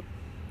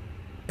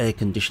air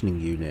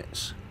conditioning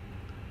units.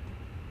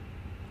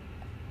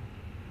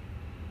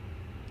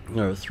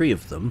 There are 3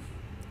 of them,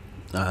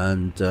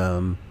 and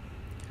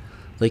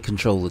they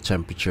control the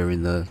temperature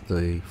in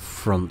the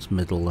front,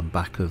 middle and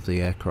back of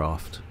the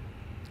aircraft.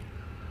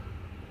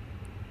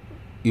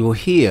 You'll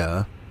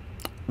hear,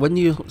 when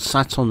you're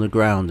sat on the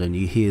ground and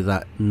you hear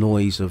that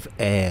noise of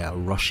air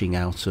rushing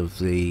out of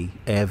the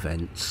air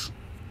vents,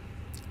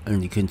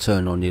 and you can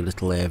turn on your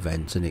little air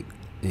vent and it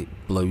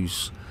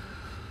blows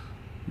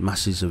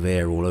masses of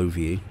air all over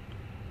you.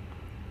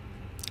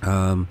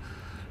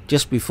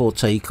 Just before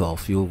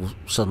takeoff, you'll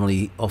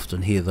suddenly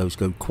often hear those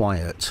go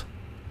quiet,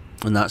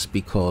 and that's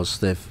because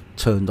they've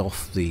turned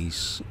off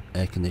these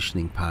air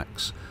conditioning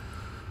packs.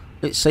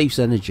 It saves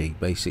energy,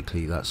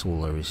 basically. That's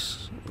all there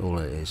is. All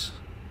it is.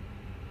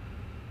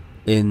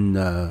 In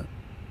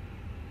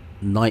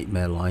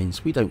nightmare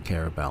lines, we don't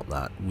care about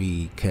that.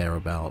 We care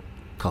about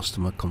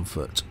customer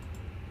comfort.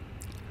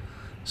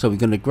 So we're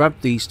going to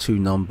grab these 2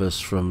 numbers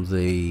from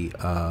the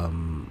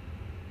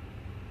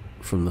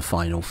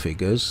final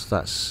figures.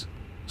 Let's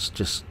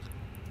just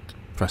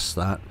press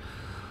that.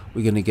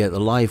 We're going to get the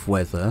live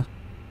weather,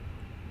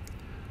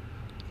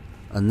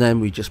 and then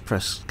we just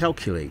press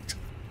calculate,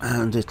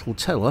 and it'll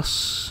tell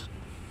us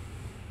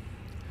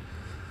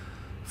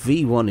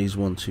V1 is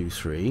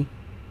 123,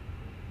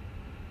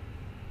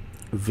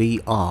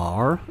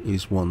 VR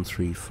is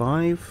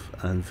 135,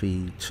 and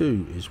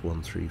V2 is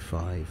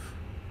 135.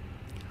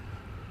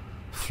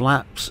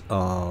 Flaps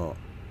are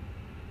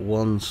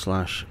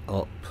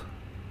 1/up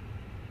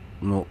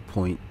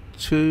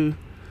 0.2,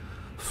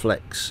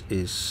 flex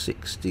is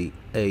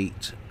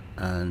 68,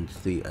 and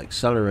the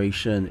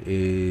acceleration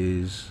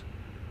is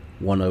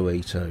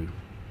 1080.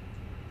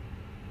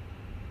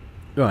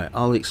 Right,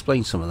 I'll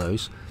explain some of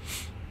those.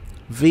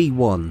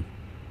 V1,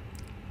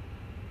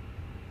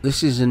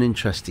 this is an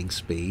interesting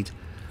speed.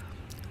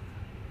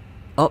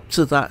 Up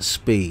to that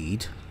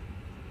speed,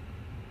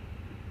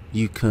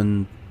 you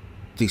can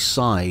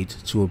decide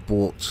to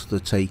abort the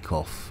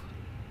takeoff.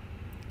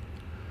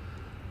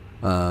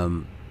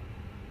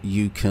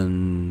 You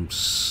can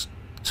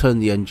turn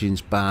the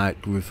engines back,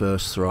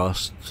 reverse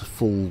thrust,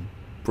 full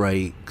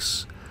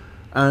brakes,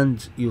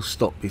 and you'll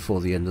stop before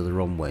the end of the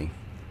runway.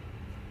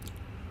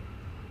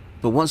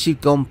 But once you've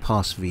gone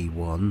past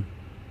V1,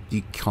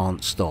 you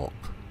can't stop.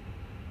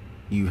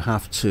 You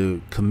have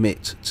to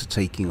commit to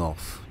taking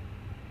off.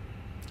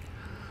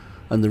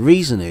 And the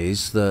reason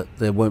is that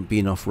there won't be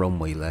enough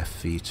runway left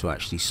for you to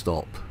actually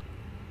stop.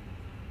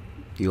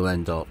 You'll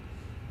end up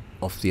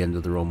off the end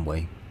of the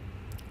runway.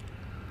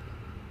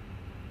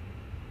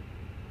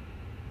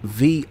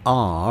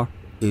 VR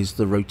is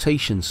the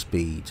rotation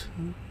speed.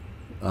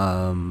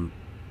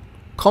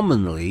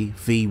 Commonly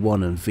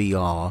V1 and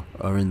VR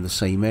are in the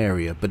same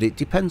area, but it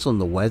depends on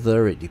the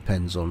weather, it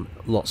depends on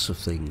lots of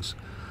things.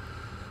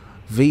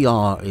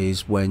 VR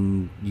is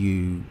when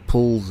you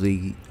pull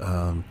the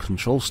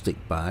control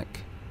stick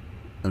back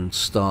and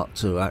start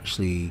to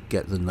actually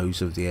get the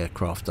nose of the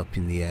aircraft up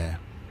in the air.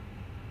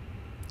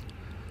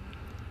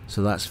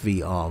 So that's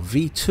VR.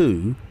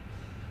 V2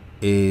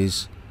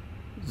 is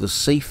the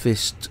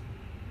safest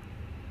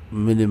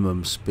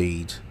minimum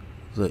speed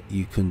that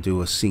you can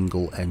do a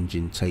single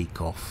engine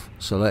takeoff.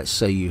 So let's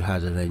say you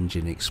had an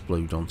engine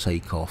explode on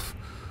takeoff.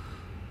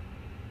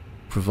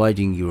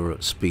 Providing you're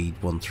at speed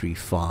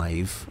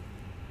 135,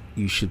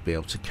 you should be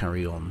able to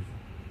carry on.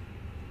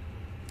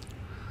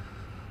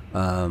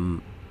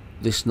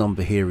 This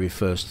number here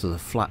refers to the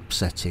flap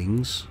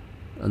settings,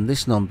 and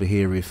this number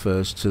here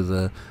refers to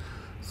the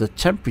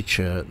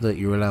temperature that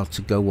you're allowed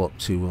to go up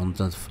to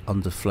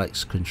under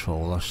flex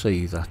control. I'll show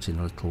you that in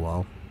a little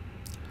while.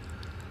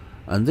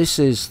 And this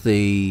is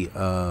the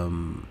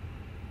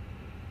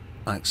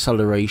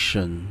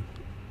acceleration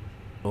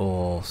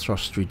or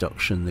thrust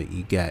reduction that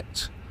you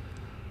get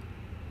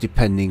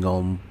depending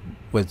on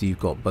whether you've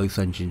got both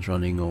engines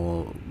running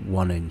or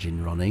one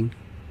engine running.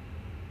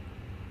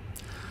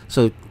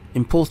 So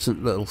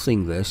important little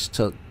thing, this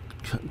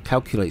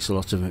calculates a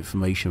lot of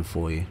information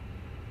for you.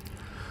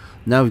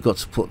 Now we've got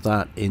to put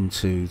that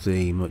into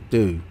the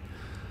MCDU.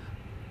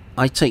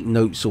 I take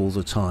notes all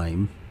the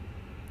time,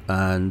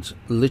 and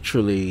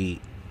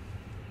literally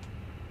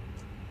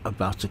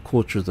about a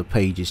quarter of the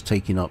page is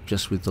taken up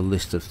just with the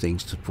list of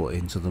things to put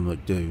into the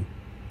MCDU.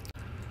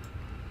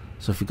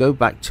 So if we go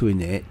back to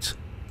init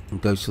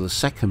and go to the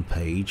second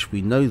page,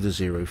 we know the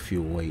zero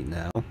fuel weight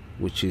now,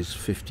 which is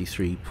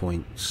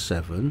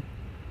 53.7,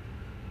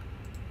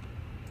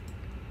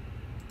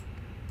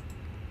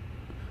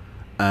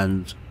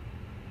 and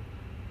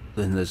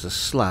then there's a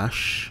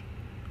slash,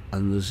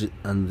 and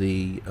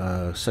the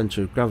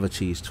center of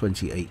gravity is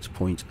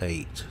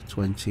 28.8,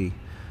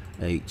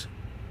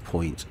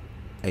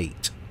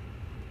 8.8.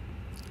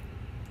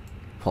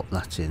 Pop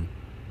that in.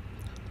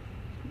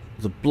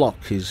 The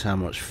block is how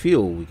much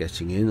fuel we're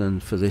getting in,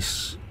 and for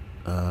this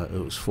it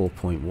was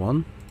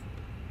 4.1.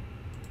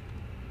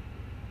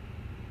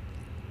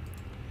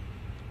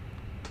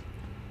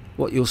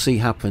 What you'll see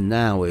happen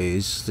now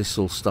is this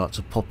will start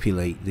to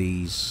populate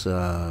these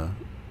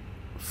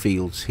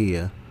fields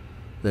here.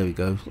 There we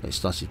go, it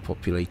started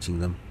populating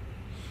them.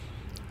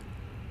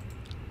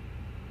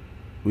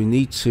 We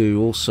need to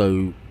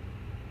also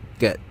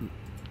get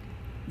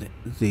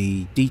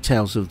the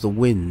details of the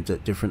wind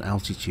at different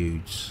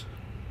altitudes,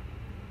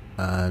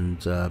 and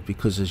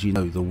because, as you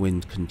know, the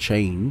wind can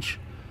change,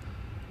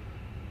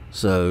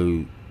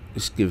 so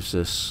this gives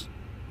us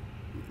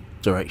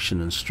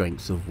direction and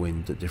strength of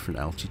wind at different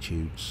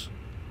altitudes.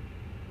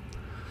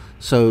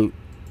 So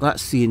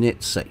that's the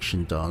init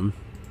section done.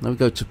 Now we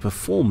go to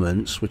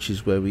performance, which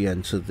is where we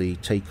enter the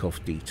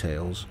takeoff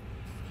details.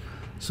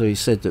 So he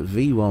said that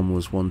V1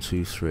 was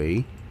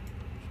 123,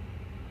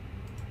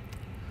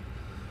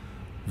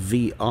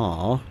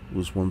 VR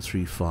was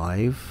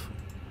 135,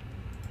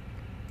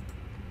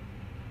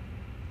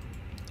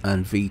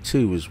 and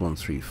V2 was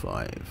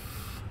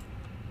 135.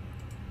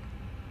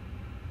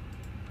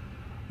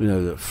 We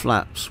know that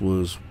flaps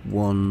was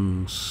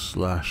 1/up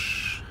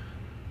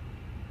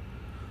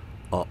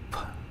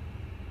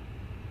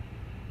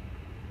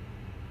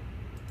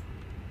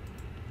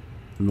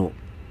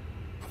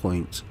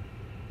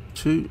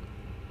 0.2,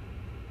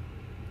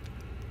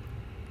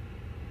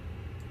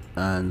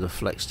 and the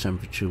flex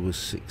temperature was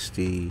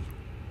 68.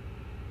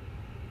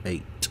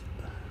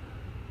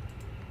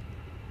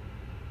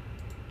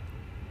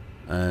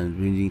 And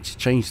we need to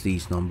change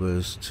these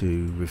numbers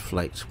to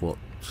reflect what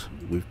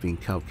we've been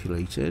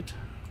calculated.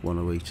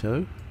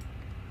 1080.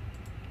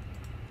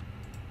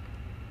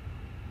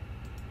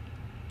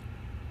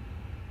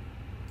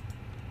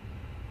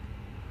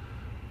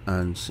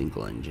 And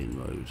single engine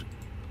mode.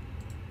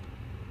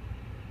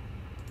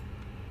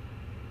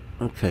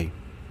 Okay,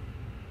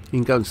 you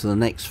can go into the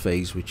next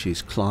phase, which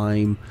is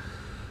climb,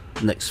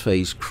 next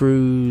phase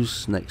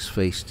cruise, next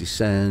phase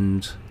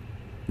descend,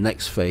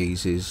 next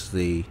phase is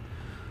the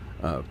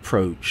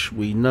approach.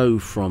 We know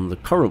from the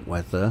current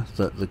weather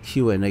that the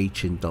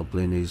QNH in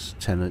Dublin is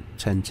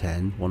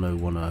 1010.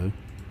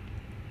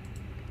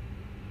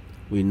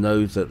 We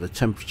know that the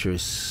temperature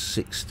is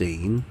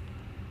 16,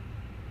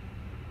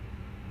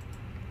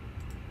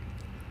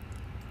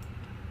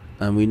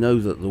 and we know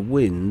that the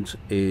wind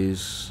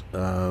is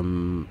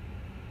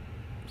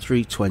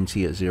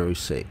 320 at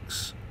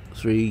 06,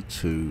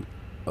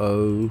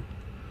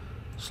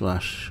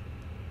 320/06.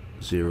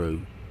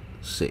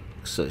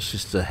 So it's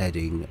just a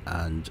heading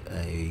and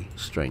a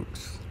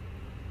strength.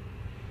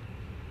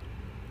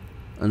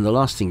 And the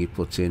last thing you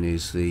put in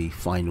is the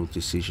final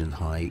decision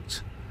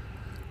height.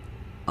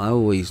 I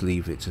always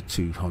leave it to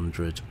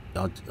 200.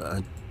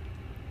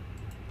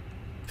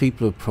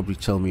 People will probably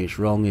tell me it's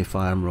wrong. If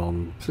I am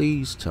wrong,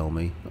 please tell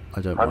me. I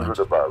don't mind. 100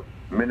 above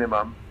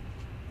minimum.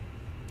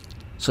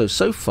 So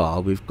far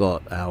we've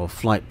got our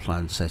flight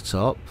plan set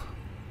up.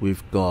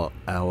 We've got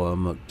our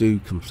MCDU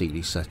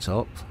completely set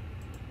up.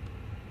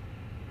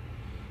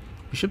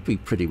 We should be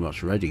pretty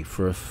much ready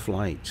for a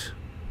flight.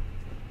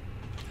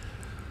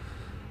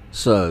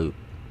 So,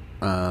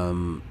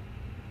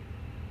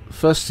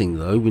 first thing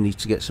though, we need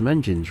to get some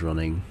engines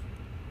running.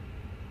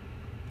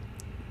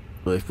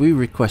 But if we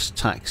request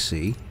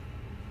taxi,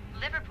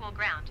 Liverpool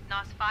ground,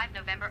 NOS 5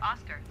 November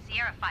Oscar,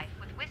 Sierra 5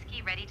 with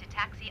whiskey ready to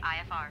taxi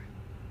IFR.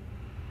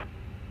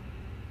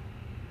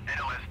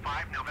 NOS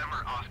 5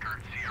 November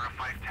Oscar, Sierra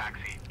 5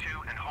 taxi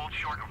 2 and hold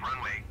short of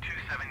runway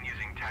 27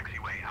 using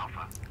taxiway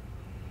Alpha.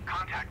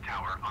 Contact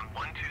tower on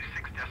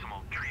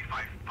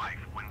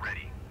 126.355 when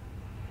ready.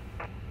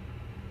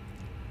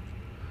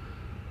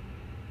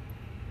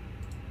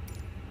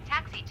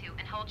 Taxi 2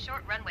 and hold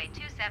short runway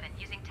 27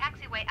 using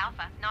taxiway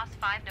Alpha, NOS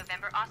 5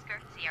 November Oscar,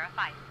 Sierra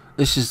 5.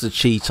 this is the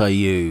cheat I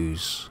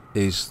use,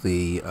 is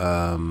the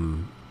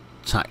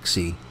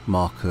taxi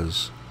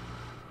markers.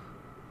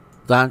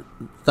 That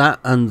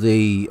and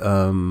the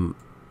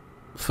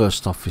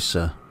first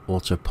officer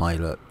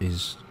autopilot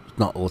is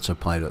not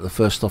autopilot. The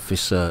first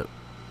officer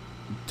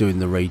doing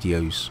the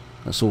radios.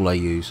 That's all I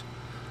use.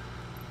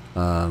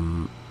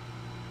 Some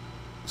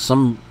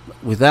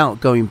without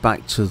going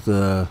back to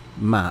the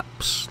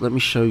maps. Let me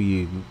show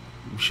you.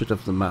 We should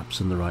have the maps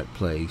in the right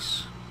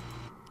place.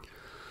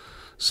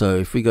 So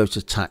if we go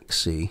to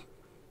taxi,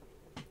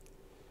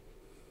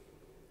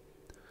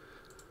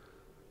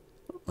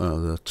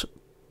 the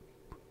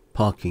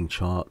parking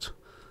chart.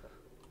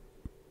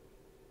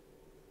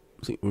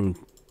 I think we're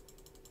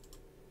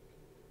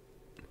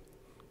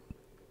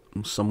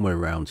somewhere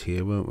around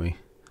here, won't we?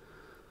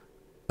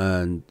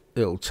 And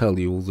it'll tell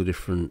you all the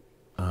different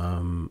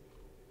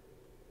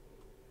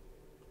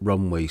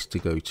runways to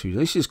go to.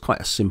 This is quite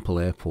a simple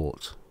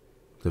airport,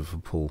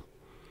 Liverpool.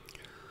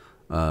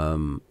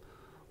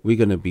 We're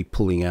going to be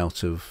pulling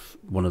out of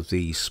one of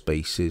these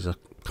spaces. I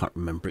can't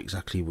remember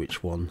exactly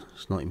which one.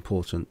 It's not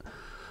important.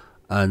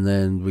 and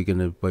then we're going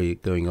to be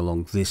going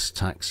along this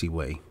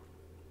taxiway.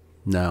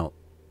 Now,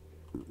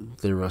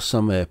 there are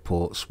some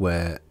airports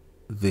where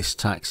this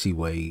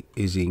taxiway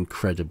is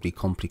incredibly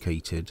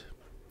complicated,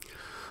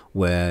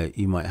 where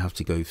you might have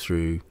to go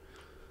through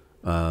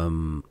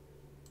 5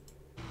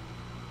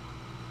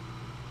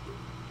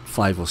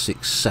 or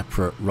 6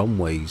 separate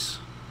runways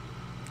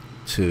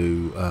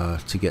to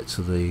get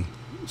to the,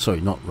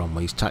 sorry, not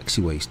runways,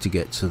 taxiways, to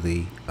get to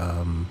the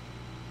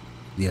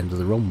end of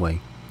the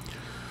runway.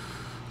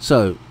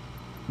 So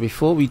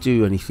before we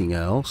do anything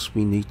else,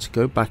 we need to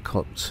go back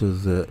up to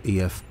the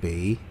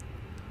EFB,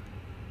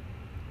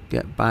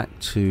 get back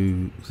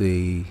to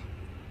the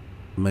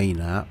main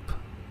app,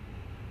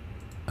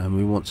 and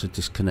we want to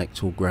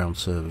disconnect all ground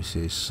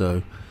services.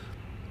 So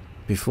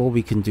before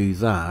we can do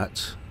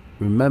that,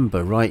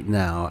 remember, right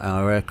now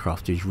our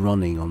aircraft is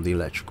running on the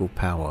electrical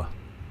power,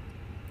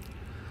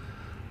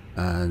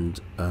 and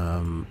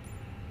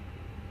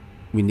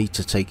we need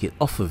to take it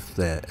off of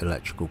their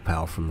electrical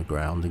power from the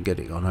ground and get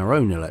it on our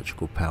own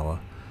electrical power.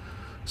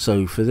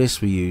 So for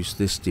this we use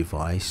this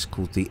device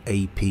called the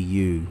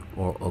APU,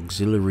 or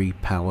Auxiliary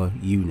Power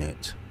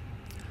Unit.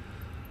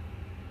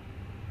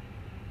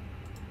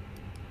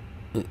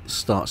 It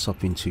starts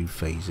up in 2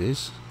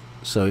 phases.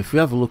 So if we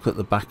have a look at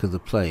the back of the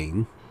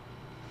plane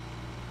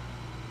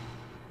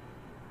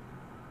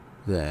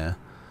there,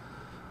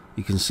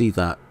 you can see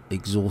that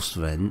exhaust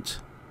vent,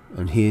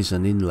 and here's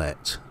an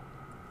inlet.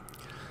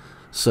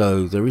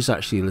 So there is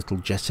actually a little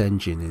jet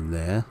engine in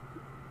there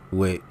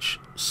which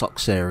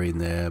sucks air in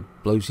there,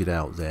 blows it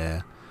out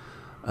there,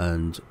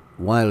 and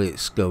while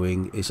it's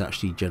going, it's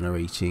actually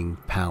generating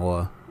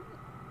power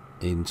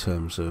in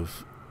terms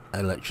of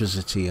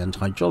electricity and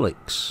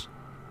hydraulics.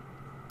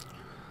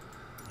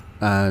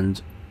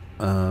 And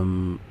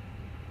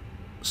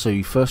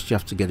so first you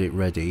have to get it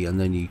ready, and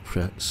then you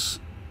press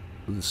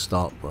the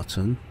start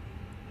button.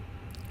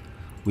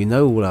 We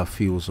know all our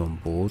fuel's on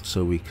board,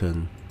 so we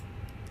can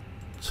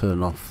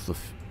turn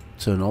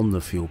on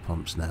the fuel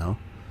pumps now.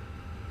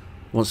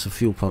 Once the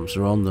fuel pumps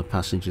are on, the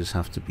passengers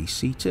have to be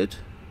seated.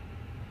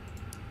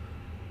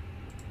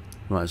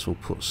 Might as well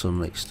put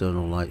some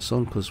external lights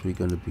on because we're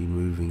going to be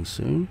moving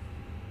soon.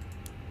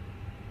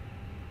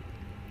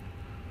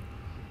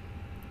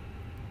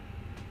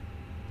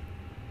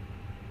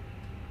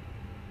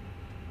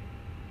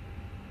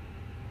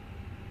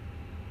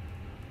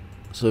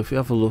 So if you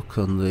have a look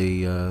on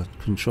the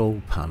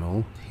control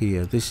panel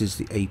here, this is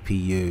the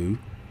APU,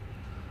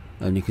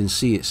 and you can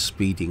see it's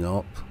speeding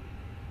up.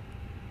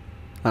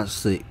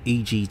 That's the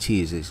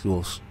EGT, is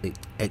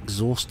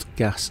exhaust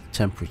gas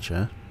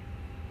temperature,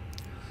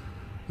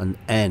 and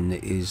N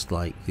is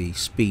like the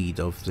speed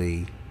of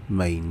the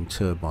main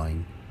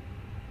turbine.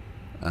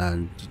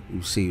 And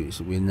you see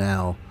we're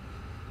now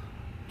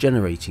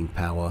generating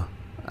power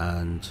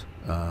and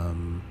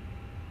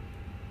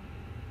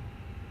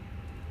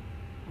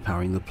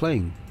powering the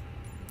plane.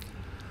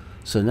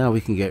 So now we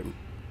can get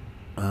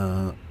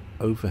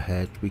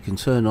overhead. We can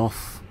turn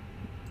off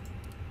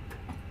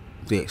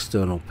the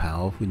external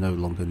power, we no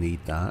longer need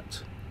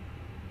that,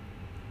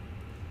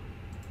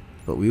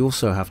 but we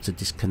also have to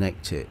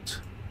disconnect it,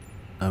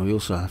 and we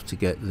also have to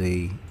get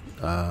the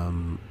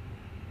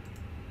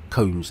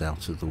cones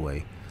out of the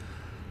way.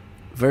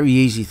 Very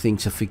easy thing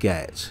to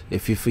forget.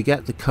 If you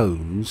forget the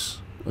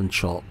cones and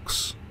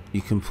chocks,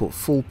 you can put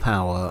full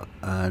power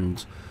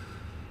and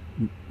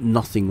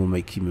nothing will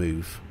make you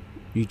move.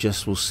 You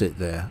just will sit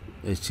there.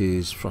 It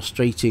is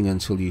frustrating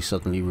until you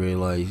suddenly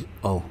realize,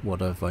 oh,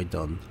 what have I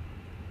done?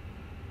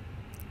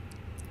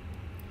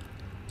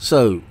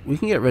 So we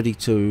can get ready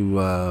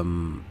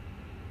to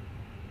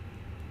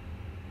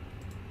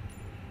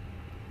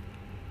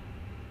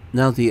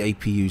now the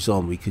APU's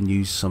on, we can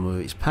use some of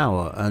its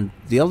power, and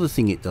the other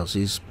thing it does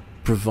is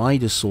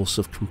provide a source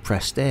of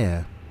compressed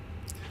air,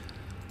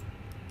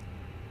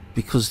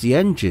 because the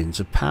engines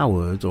are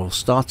powered or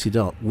started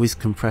up with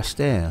compressed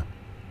air.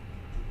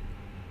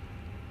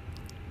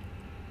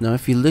 Now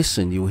if you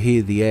listen, you'll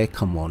hear the air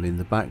come on in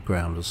the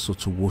background, a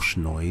sort of whoosh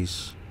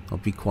noise. I'll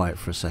be quiet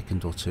for a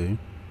second or two.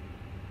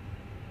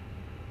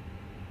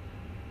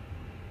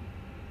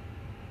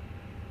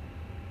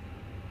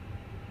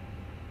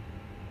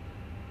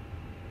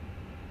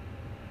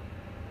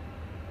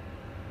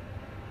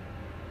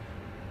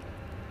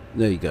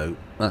 There you go,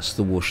 that's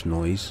the whoosh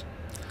noise.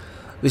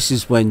 This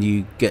is when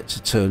you get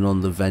to turn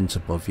on the vent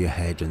above your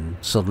head and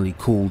suddenly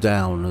cool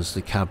down, as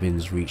the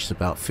cabin's reached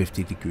about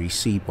 50 degrees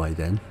C by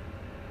then.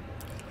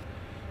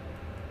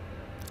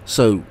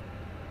 So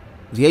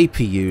the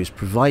APU is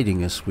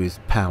providing us with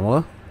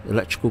power,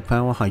 electrical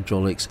power,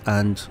 hydraulics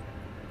and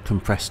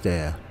compressed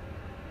air.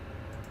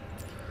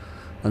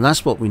 And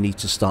that's what we need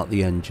to start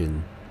the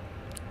engine,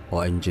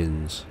 or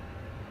engines.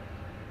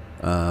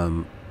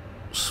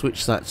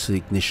 Switch that to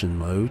ignition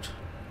mode,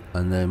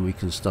 and then we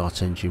can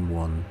start engine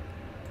 1.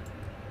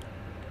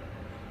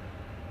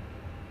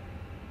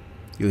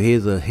 You'll hear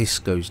the hiss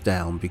goes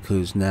down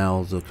because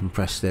now the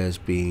compressed air is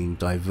being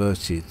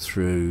diverted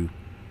through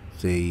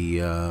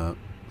the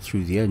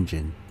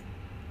engine.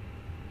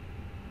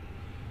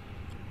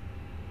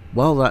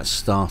 while that's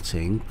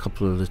starting, a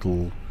couple of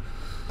little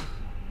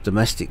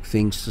domestic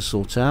things to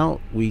sort out.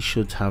 We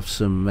should have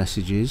some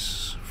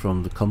messages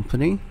from the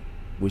company,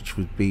 which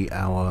would be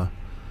our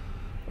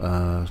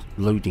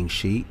loading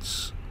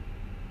sheets.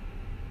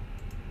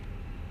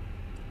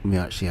 We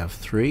actually have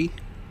 3.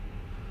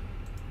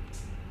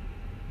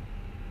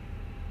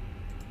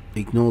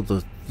 Ignore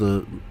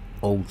the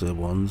older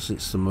ones,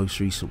 it's the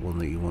most recent one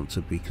that you want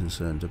to be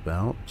concerned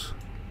about.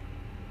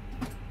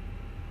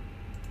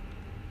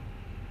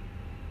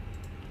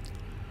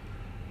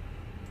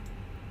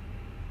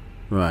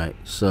 Right,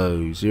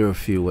 so 0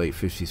 fuel weight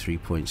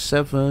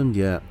 53.7,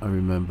 yeah, I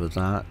remember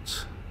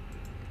that.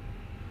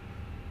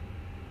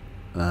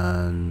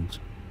 And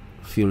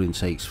fuel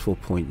intake's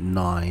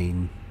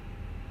 4.9.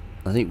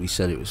 I think we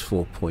said it was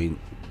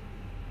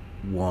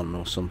 4.1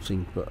 or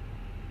something, but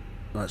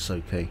that's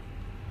okay.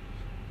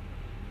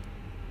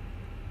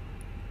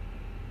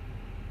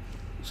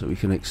 So we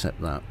can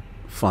accept that.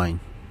 Fine.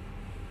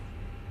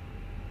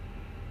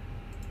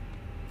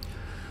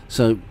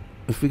 So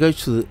if we go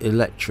to the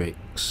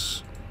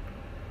electrics,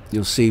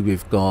 you'll see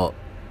we've got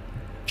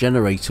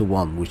generator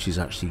 1, which is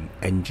actually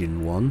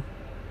engine 1,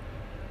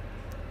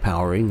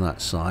 powering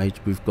that side.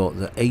 We've got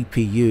the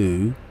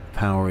APU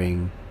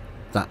powering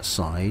that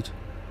side,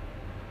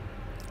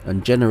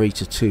 and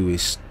generator 2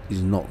 is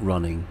not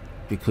running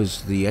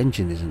because the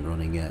engine isn't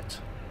running yet.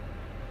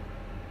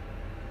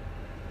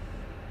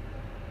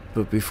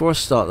 But before I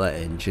start that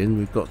engine,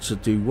 we've got to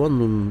do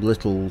one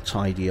little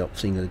tidy up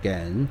thing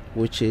again,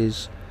 which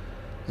is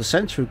the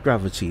centre of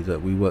gravity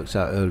that we worked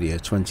out earlier,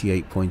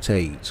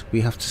 28.8.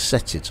 We have to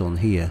set it on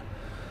here.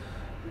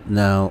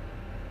 Now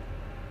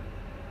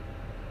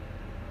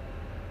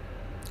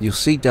you'll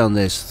see down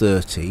there's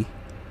 30,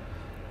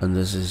 and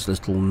there's this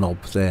little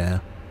knob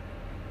there.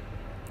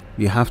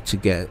 You have to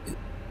get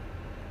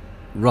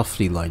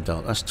roughly lined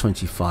up. That's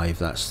 25,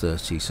 that's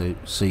 30,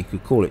 so you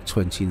could call it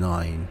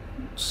 29,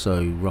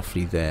 so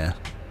roughly there.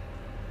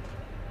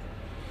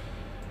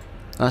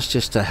 That's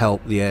just to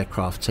help the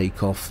aircraft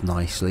take off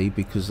nicely,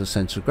 because the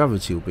centre of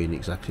gravity will be in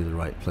exactly the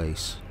right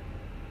place.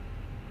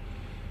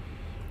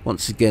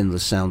 Once again, the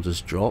sound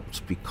has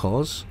dropped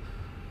because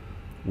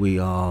we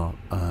are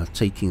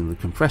taking the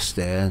compressed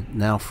air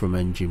now from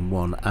engine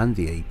 1 and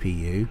the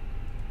APU.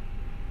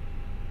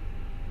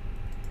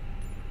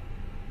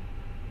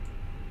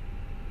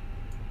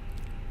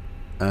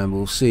 And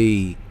we'll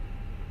see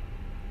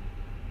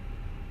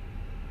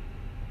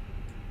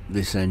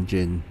this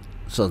engine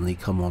suddenly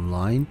come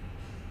online.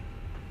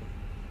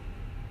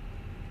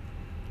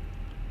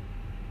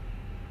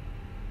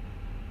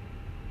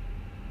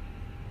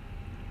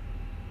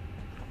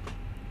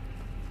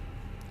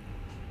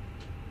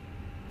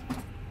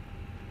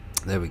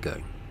 There we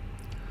go.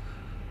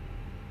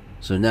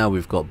 So now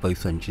we've got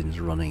both engines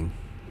running,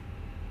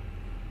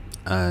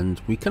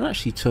 and we can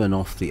actually turn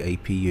off the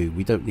APU.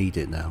 We don't need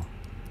it now.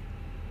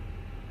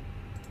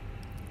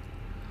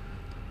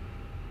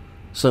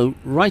 So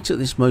right at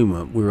this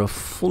moment we're a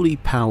fully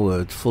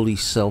powered, fully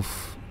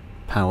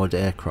self-powered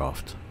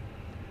aircraft.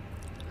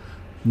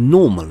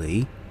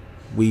 Normally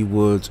we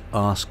would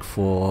ask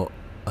for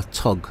a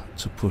tug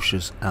to push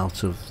us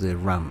out of the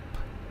ramp,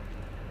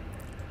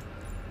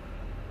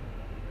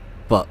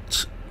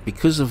 but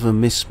because of a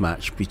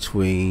mismatch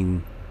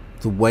between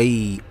the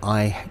way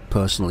I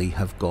personally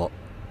have got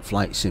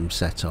Flight Sim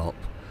set up,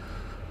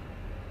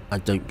 I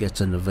don't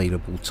get an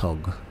available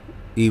tug.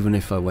 Even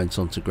if I went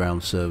on to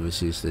ground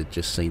services, they'd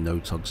just say no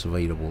tugs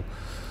available.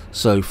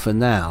 So for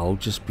now,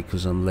 just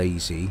because I'm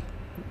lazy,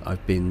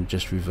 I've been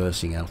just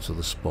reversing out of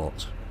the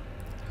spot.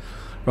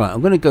 Right, I'm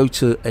going to go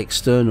to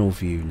external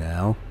view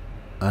now,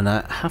 and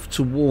I have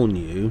to warn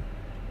you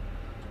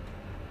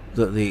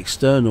that the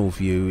external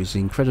view is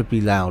incredibly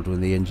loud when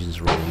the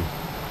engine's running.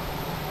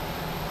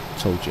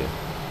 Told you.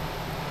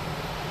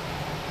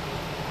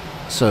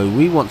 So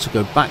we want to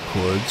go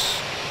backwards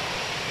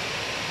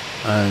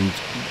and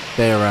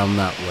bear around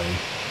that way.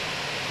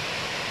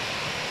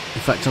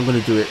 In fact, I'm going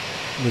to do it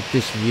with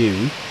this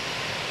view.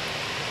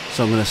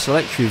 So I'm going to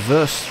select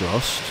reverse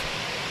thrust,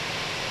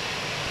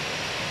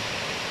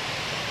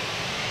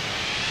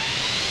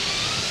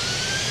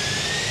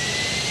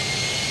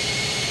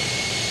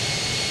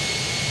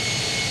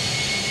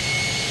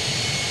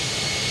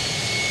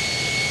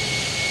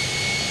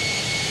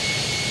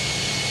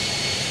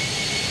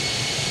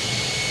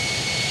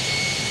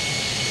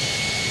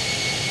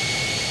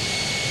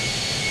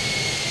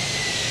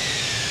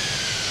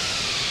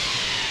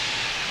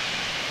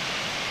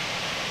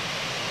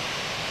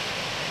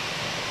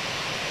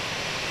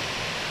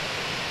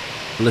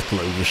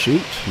 little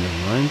overshoot,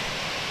 never mind.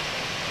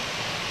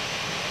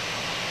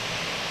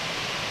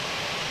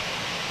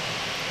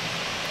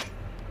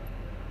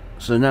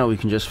 So now we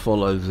can just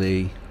follow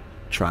the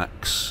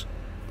tracks,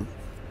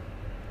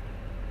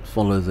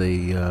 follow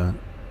the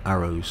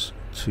arrows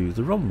to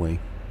the runway.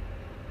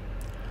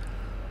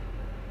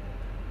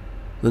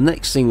 The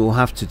next thing we'll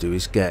have to do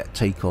is get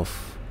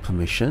takeoff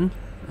permission,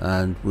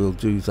 and we'll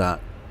do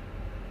that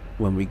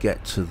when we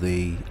get to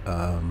the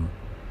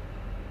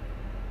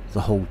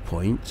hold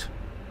point.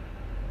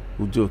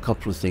 we'll do a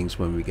couple of things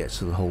when we get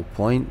to the whole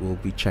point. We'll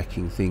be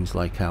checking things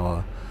like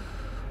our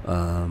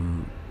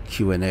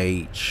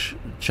QNH,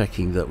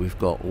 checking that we've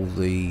got all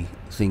the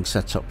things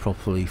set up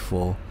properly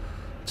for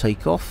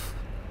takeoff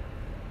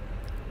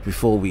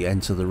before we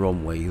enter the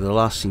runway. The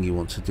last thing you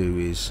want to do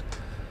is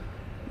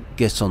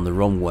get on the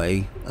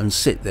runway and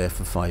sit there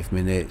for 5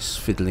 minutes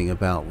fiddling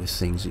about with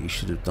things that you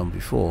should have done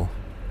before.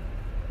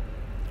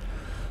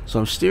 So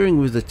I'm steering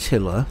with a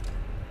tiller.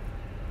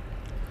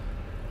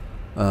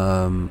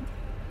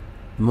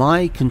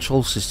 My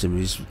control system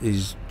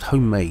is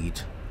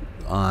homemade.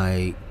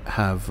 I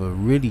have a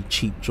really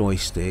cheap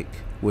joystick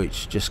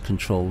which just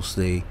controls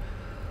the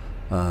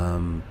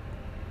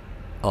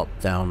up,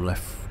 down,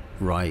 left,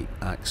 right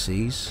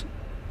axes.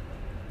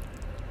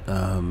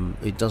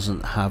 It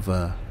doesn't have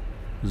a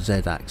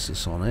Z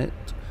axis on it.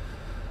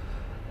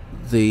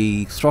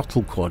 The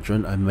throttle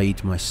quadrant I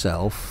made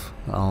myself.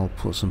 I'll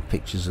put some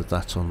pictures of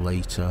that on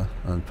later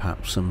and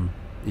perhaps some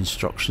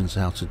instructions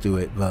how to do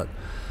it, but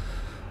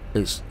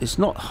it's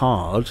not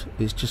hard,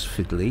 it's just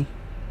fiddly.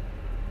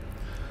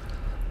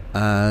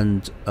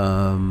 And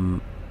the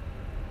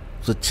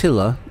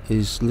tiller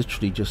is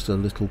literally just a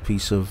little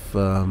piece of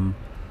a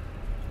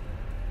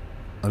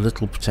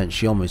little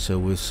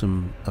potentiometer with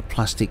a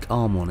plastic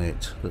arm on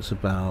it that's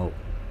about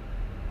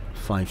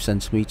 5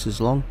 centimeters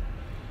long,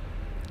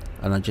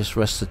 and I just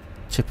rest the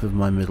tip of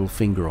my middle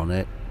finger on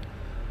it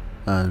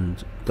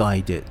and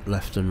guide it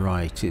left and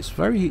right. It's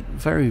very,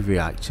 very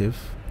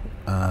reactive.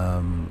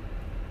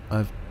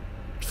 I've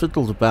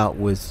fiddled about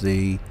with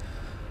the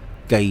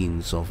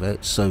gains of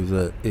it so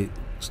that it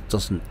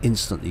doesn't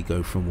instantly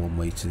go from one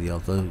way to the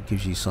other. It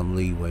gives you some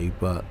leeway,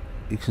 but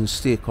you can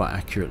steer quite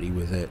accurately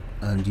with it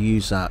and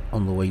use that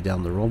on the way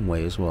down the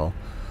runway as well.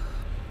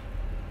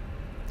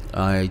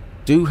 I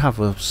do have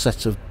a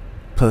set of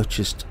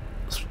purchased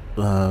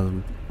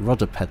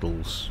rudder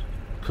pedals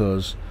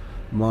because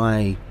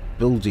my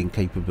building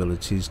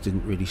capabilities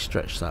didn't really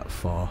stretch that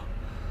far.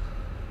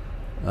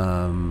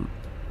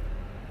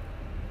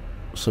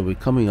 So we're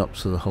coming up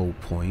to the whole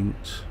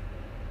point.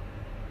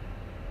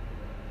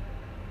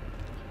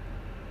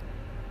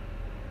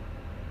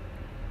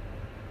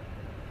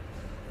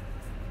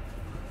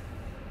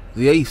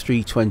 The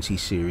A320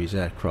 series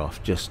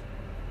aircraft just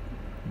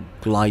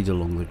glide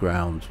along the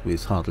ground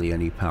with hardly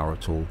any power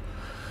at all.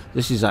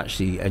 This is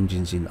actually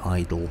engines in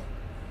idle.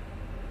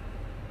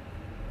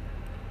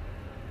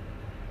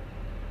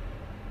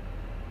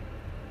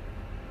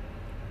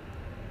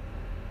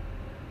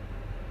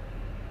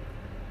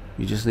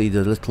 You just need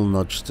a little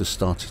nudge to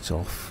start it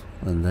off,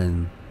 and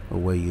then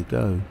away you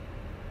go.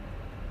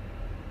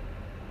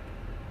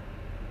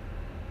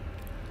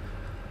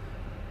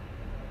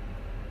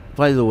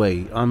 By the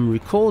way, I'm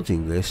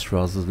recording this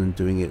rather than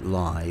doing it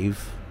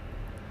live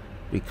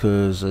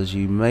because, as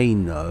you may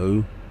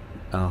know,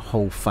 our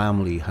whole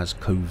family has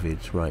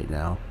COVID right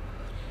now.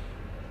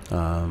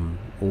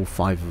 All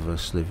 5 of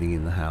us living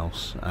in the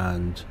house,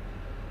 and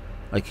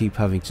I keep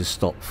having to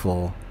stop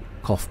for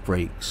cough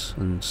breaks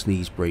and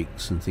sneeze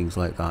breaks and things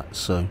like that.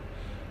 So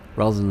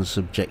rather than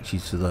subject you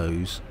to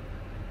those,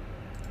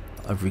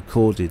 I've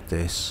recorded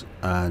this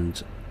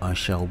and I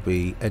shall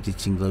be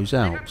editing those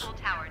out. Liverpool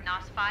Tower,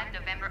 NOS 5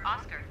 November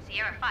Oscar,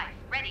 Sierra 5,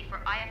 ready for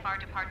IFR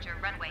departure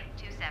runway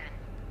 27.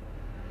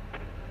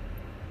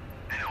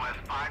 NOS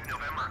 5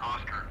 November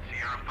Oscar,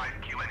 Sierra 5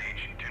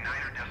 QNH,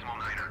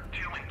 29er.9er,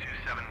 2 and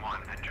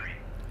 271 entry.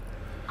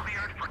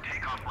 Cleared for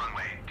takeoff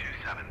runway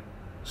 27.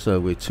 So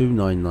we're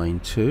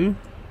 2992.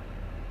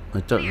 I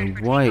don't know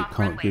why it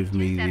can't give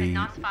me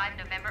the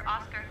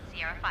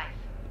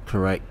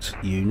correct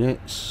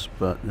units,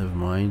 but never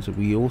mind.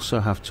 We also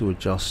have to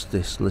adjust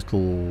this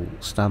little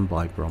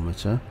standby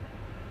barometer.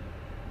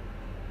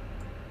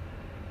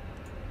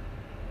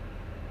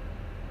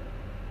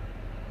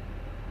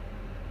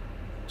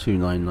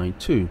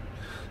 (2992).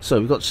 So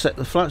we've got to set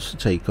the flaps for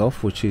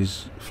takeoff, which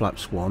is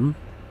flaps 1.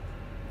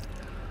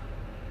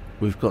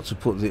 We've got to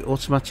put the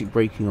automatic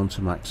braking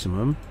onto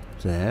maximum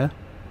there.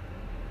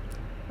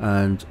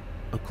 And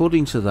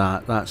according to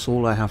that, that's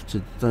all I have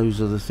to,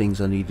 those are the things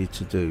I needed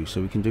to do.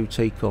 So we can do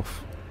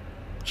takeoff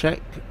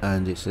check,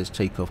 and it says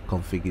takeoff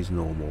config is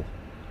normal,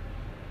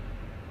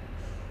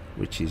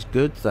 which is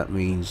good. That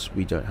means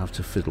we don't have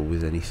to fiddle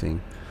with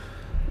anything.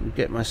 I'll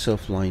get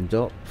myself lined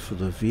up for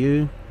the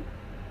view.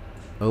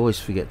 I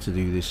always forget to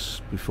do this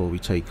before we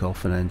take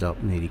off and end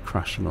up nearly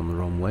crashing on the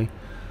runway.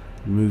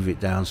 Move it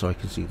down so I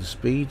can see the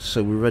speed.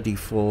 So we're ready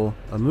for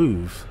a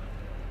move.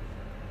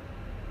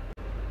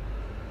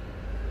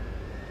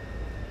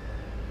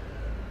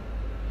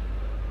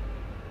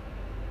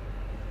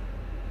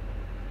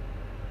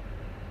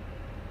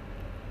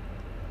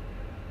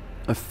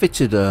 I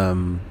fitted a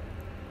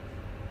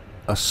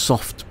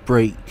soft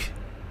brake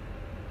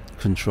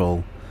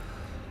control.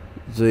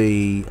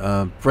 The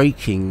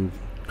braking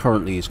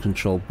currently is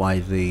controlled by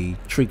the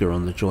trigger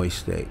on the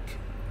joystick,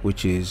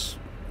 which is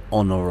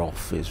on or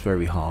off. It's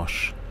very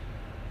harsh,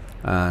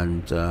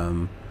 and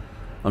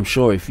I'm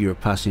sure if you're a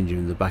passenger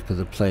in the back of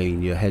the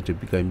plane, your head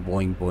would be going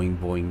boing boing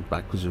boing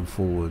backwards and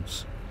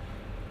forwards.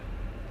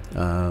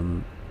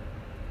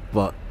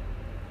 But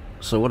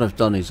so what I've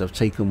done is I've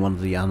taken one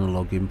of the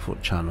analog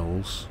input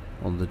channels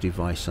on the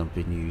device I've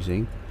been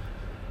using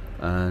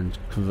and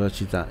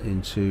converted that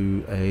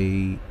into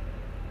a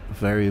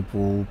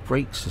variable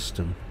brake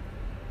system.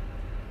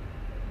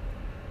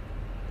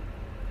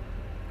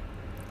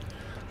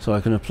 So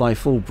I can apply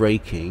full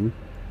braking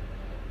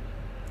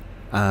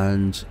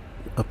and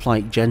apply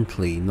it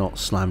gently, not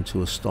slam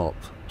to a stop.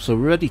 So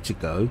we're ready to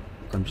go.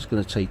 I'm just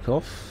going to take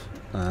off.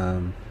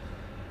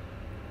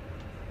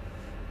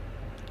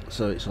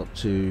 So it's up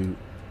to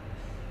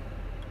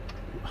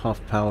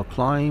half power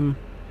climb.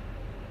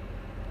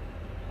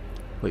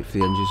 Wait for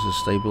the engines to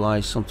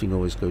stabilise. Something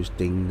always goes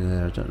ding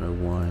there, I don't know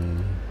why.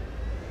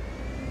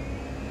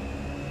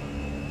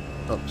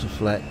 Up to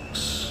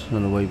flex,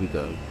 and away we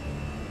go.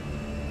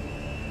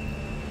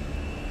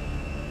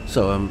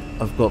 So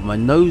I've got my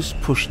nose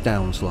pushed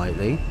down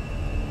slightly,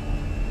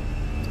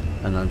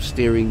 and I'm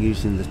steering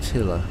using the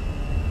tiller.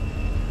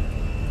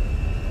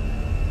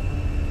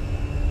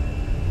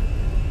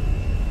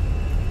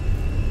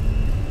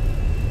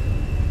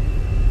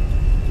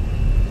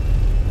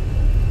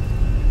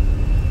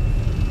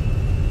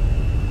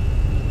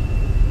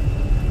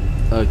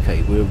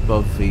 Okay, we're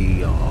above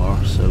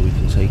VR, so we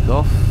can take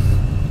off.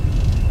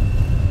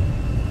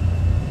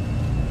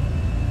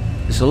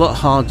 It's a lot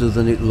harder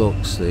than it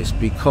looks, this,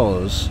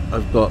 because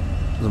I've got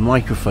the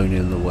microphone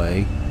in the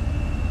way.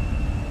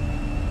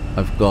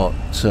 I've got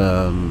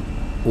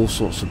all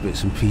sorts of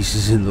bits and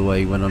pieces in the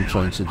way when I'm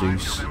trying to do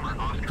this.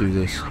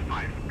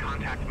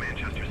 Contact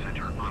Manchester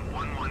Center on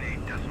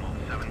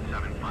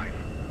 118.775.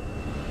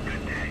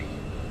 Good day.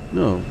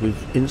 No,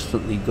 we've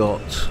instantly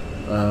got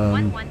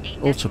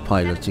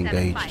autopilot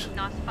engaged.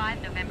 NOS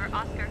 5 November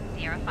Oscar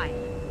Sierra 5.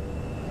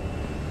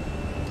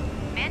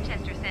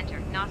 Manchester Center,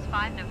 NOS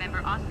 5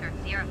 November Oscar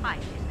Sierra 5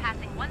 is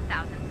passing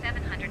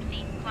 1,700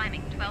 feet,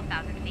 climbing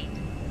 12,000 feet.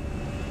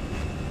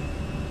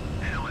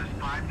 NOS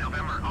 5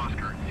 November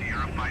Oscar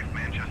Sierra 5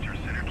 Manchester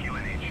Center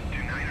QNH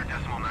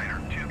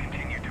 29.9 to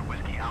continue to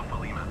Whiskey Alpha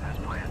Lima as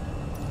planned.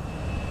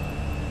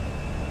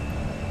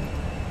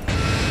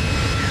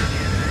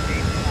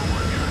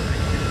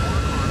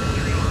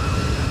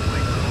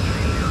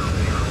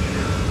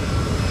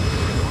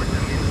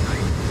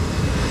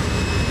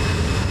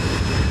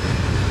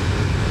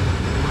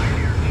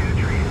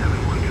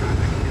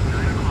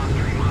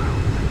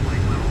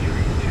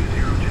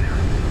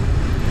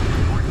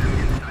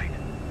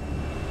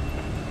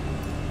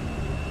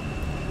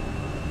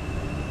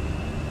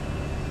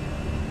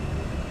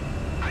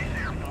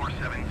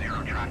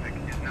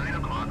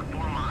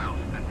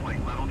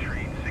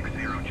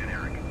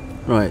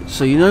 Right,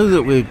 so you know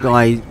that we're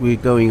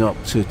going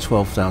up to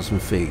 12,000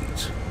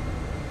 feet.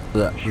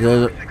 That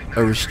there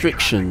are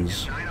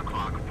restrictions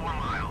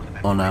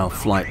on our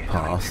flight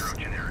path,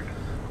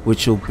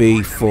 which will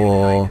be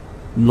for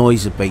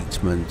noise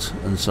abatement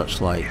and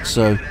such like.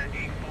 So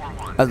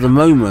at the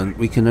moment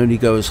we can only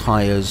go as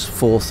high as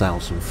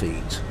 4,000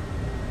 feet.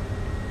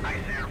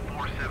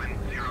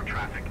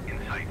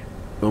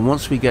 And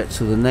once we get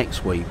to the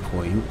next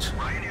waypoint,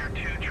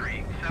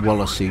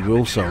 Wallasey, we're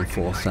also on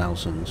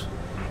 4,000.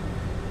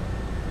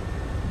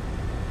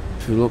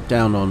 If you look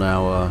down on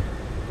our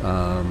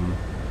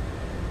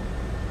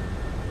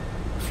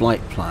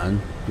flight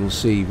plan, you'll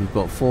see we've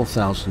got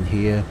 4,000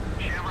 here.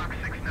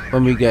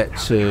 When we get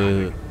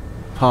to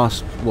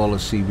past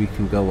Wallasey, we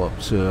can go up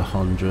to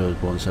 100,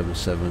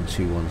 177,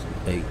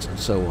 218 and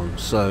so on.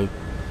 So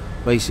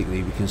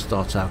basically we can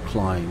start our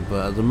climb,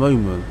 but at the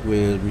moment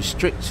we're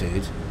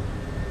restricted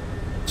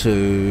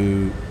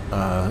to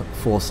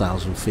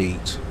 4,000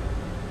 feet.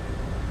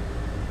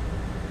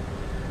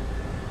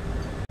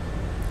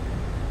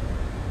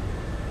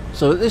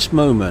 So at this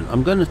moment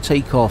I'm going to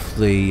take off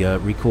the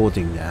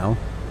recording now,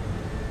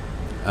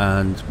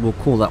 and we'll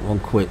call that one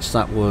quits.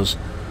 That was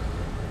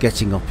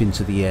getting up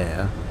into the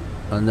air,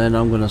 and then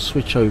I'm going to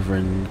switch over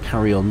and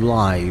carry on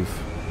live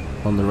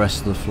on the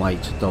rest of the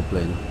flight to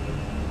Dublin.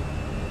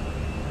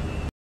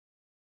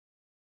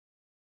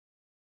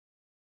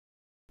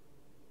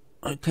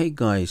 Okay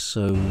guys,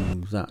 so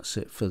that's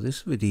it for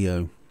this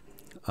video.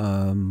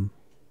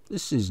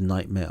 This is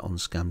Nightmare on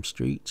Scam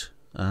Street,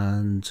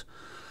 and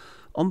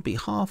on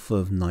behalf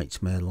of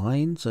Nightmare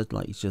Lines, I'd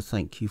like to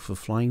thank you for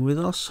flying with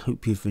us.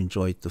 Hope you've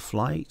enjoyed the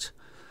flight,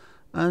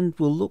 and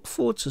we'll look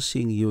forward to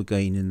seeing you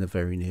again in the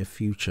very near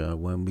future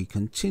when we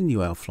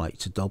continue our flight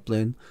to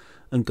Dublin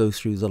and go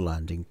through the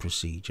landing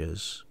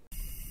procedures.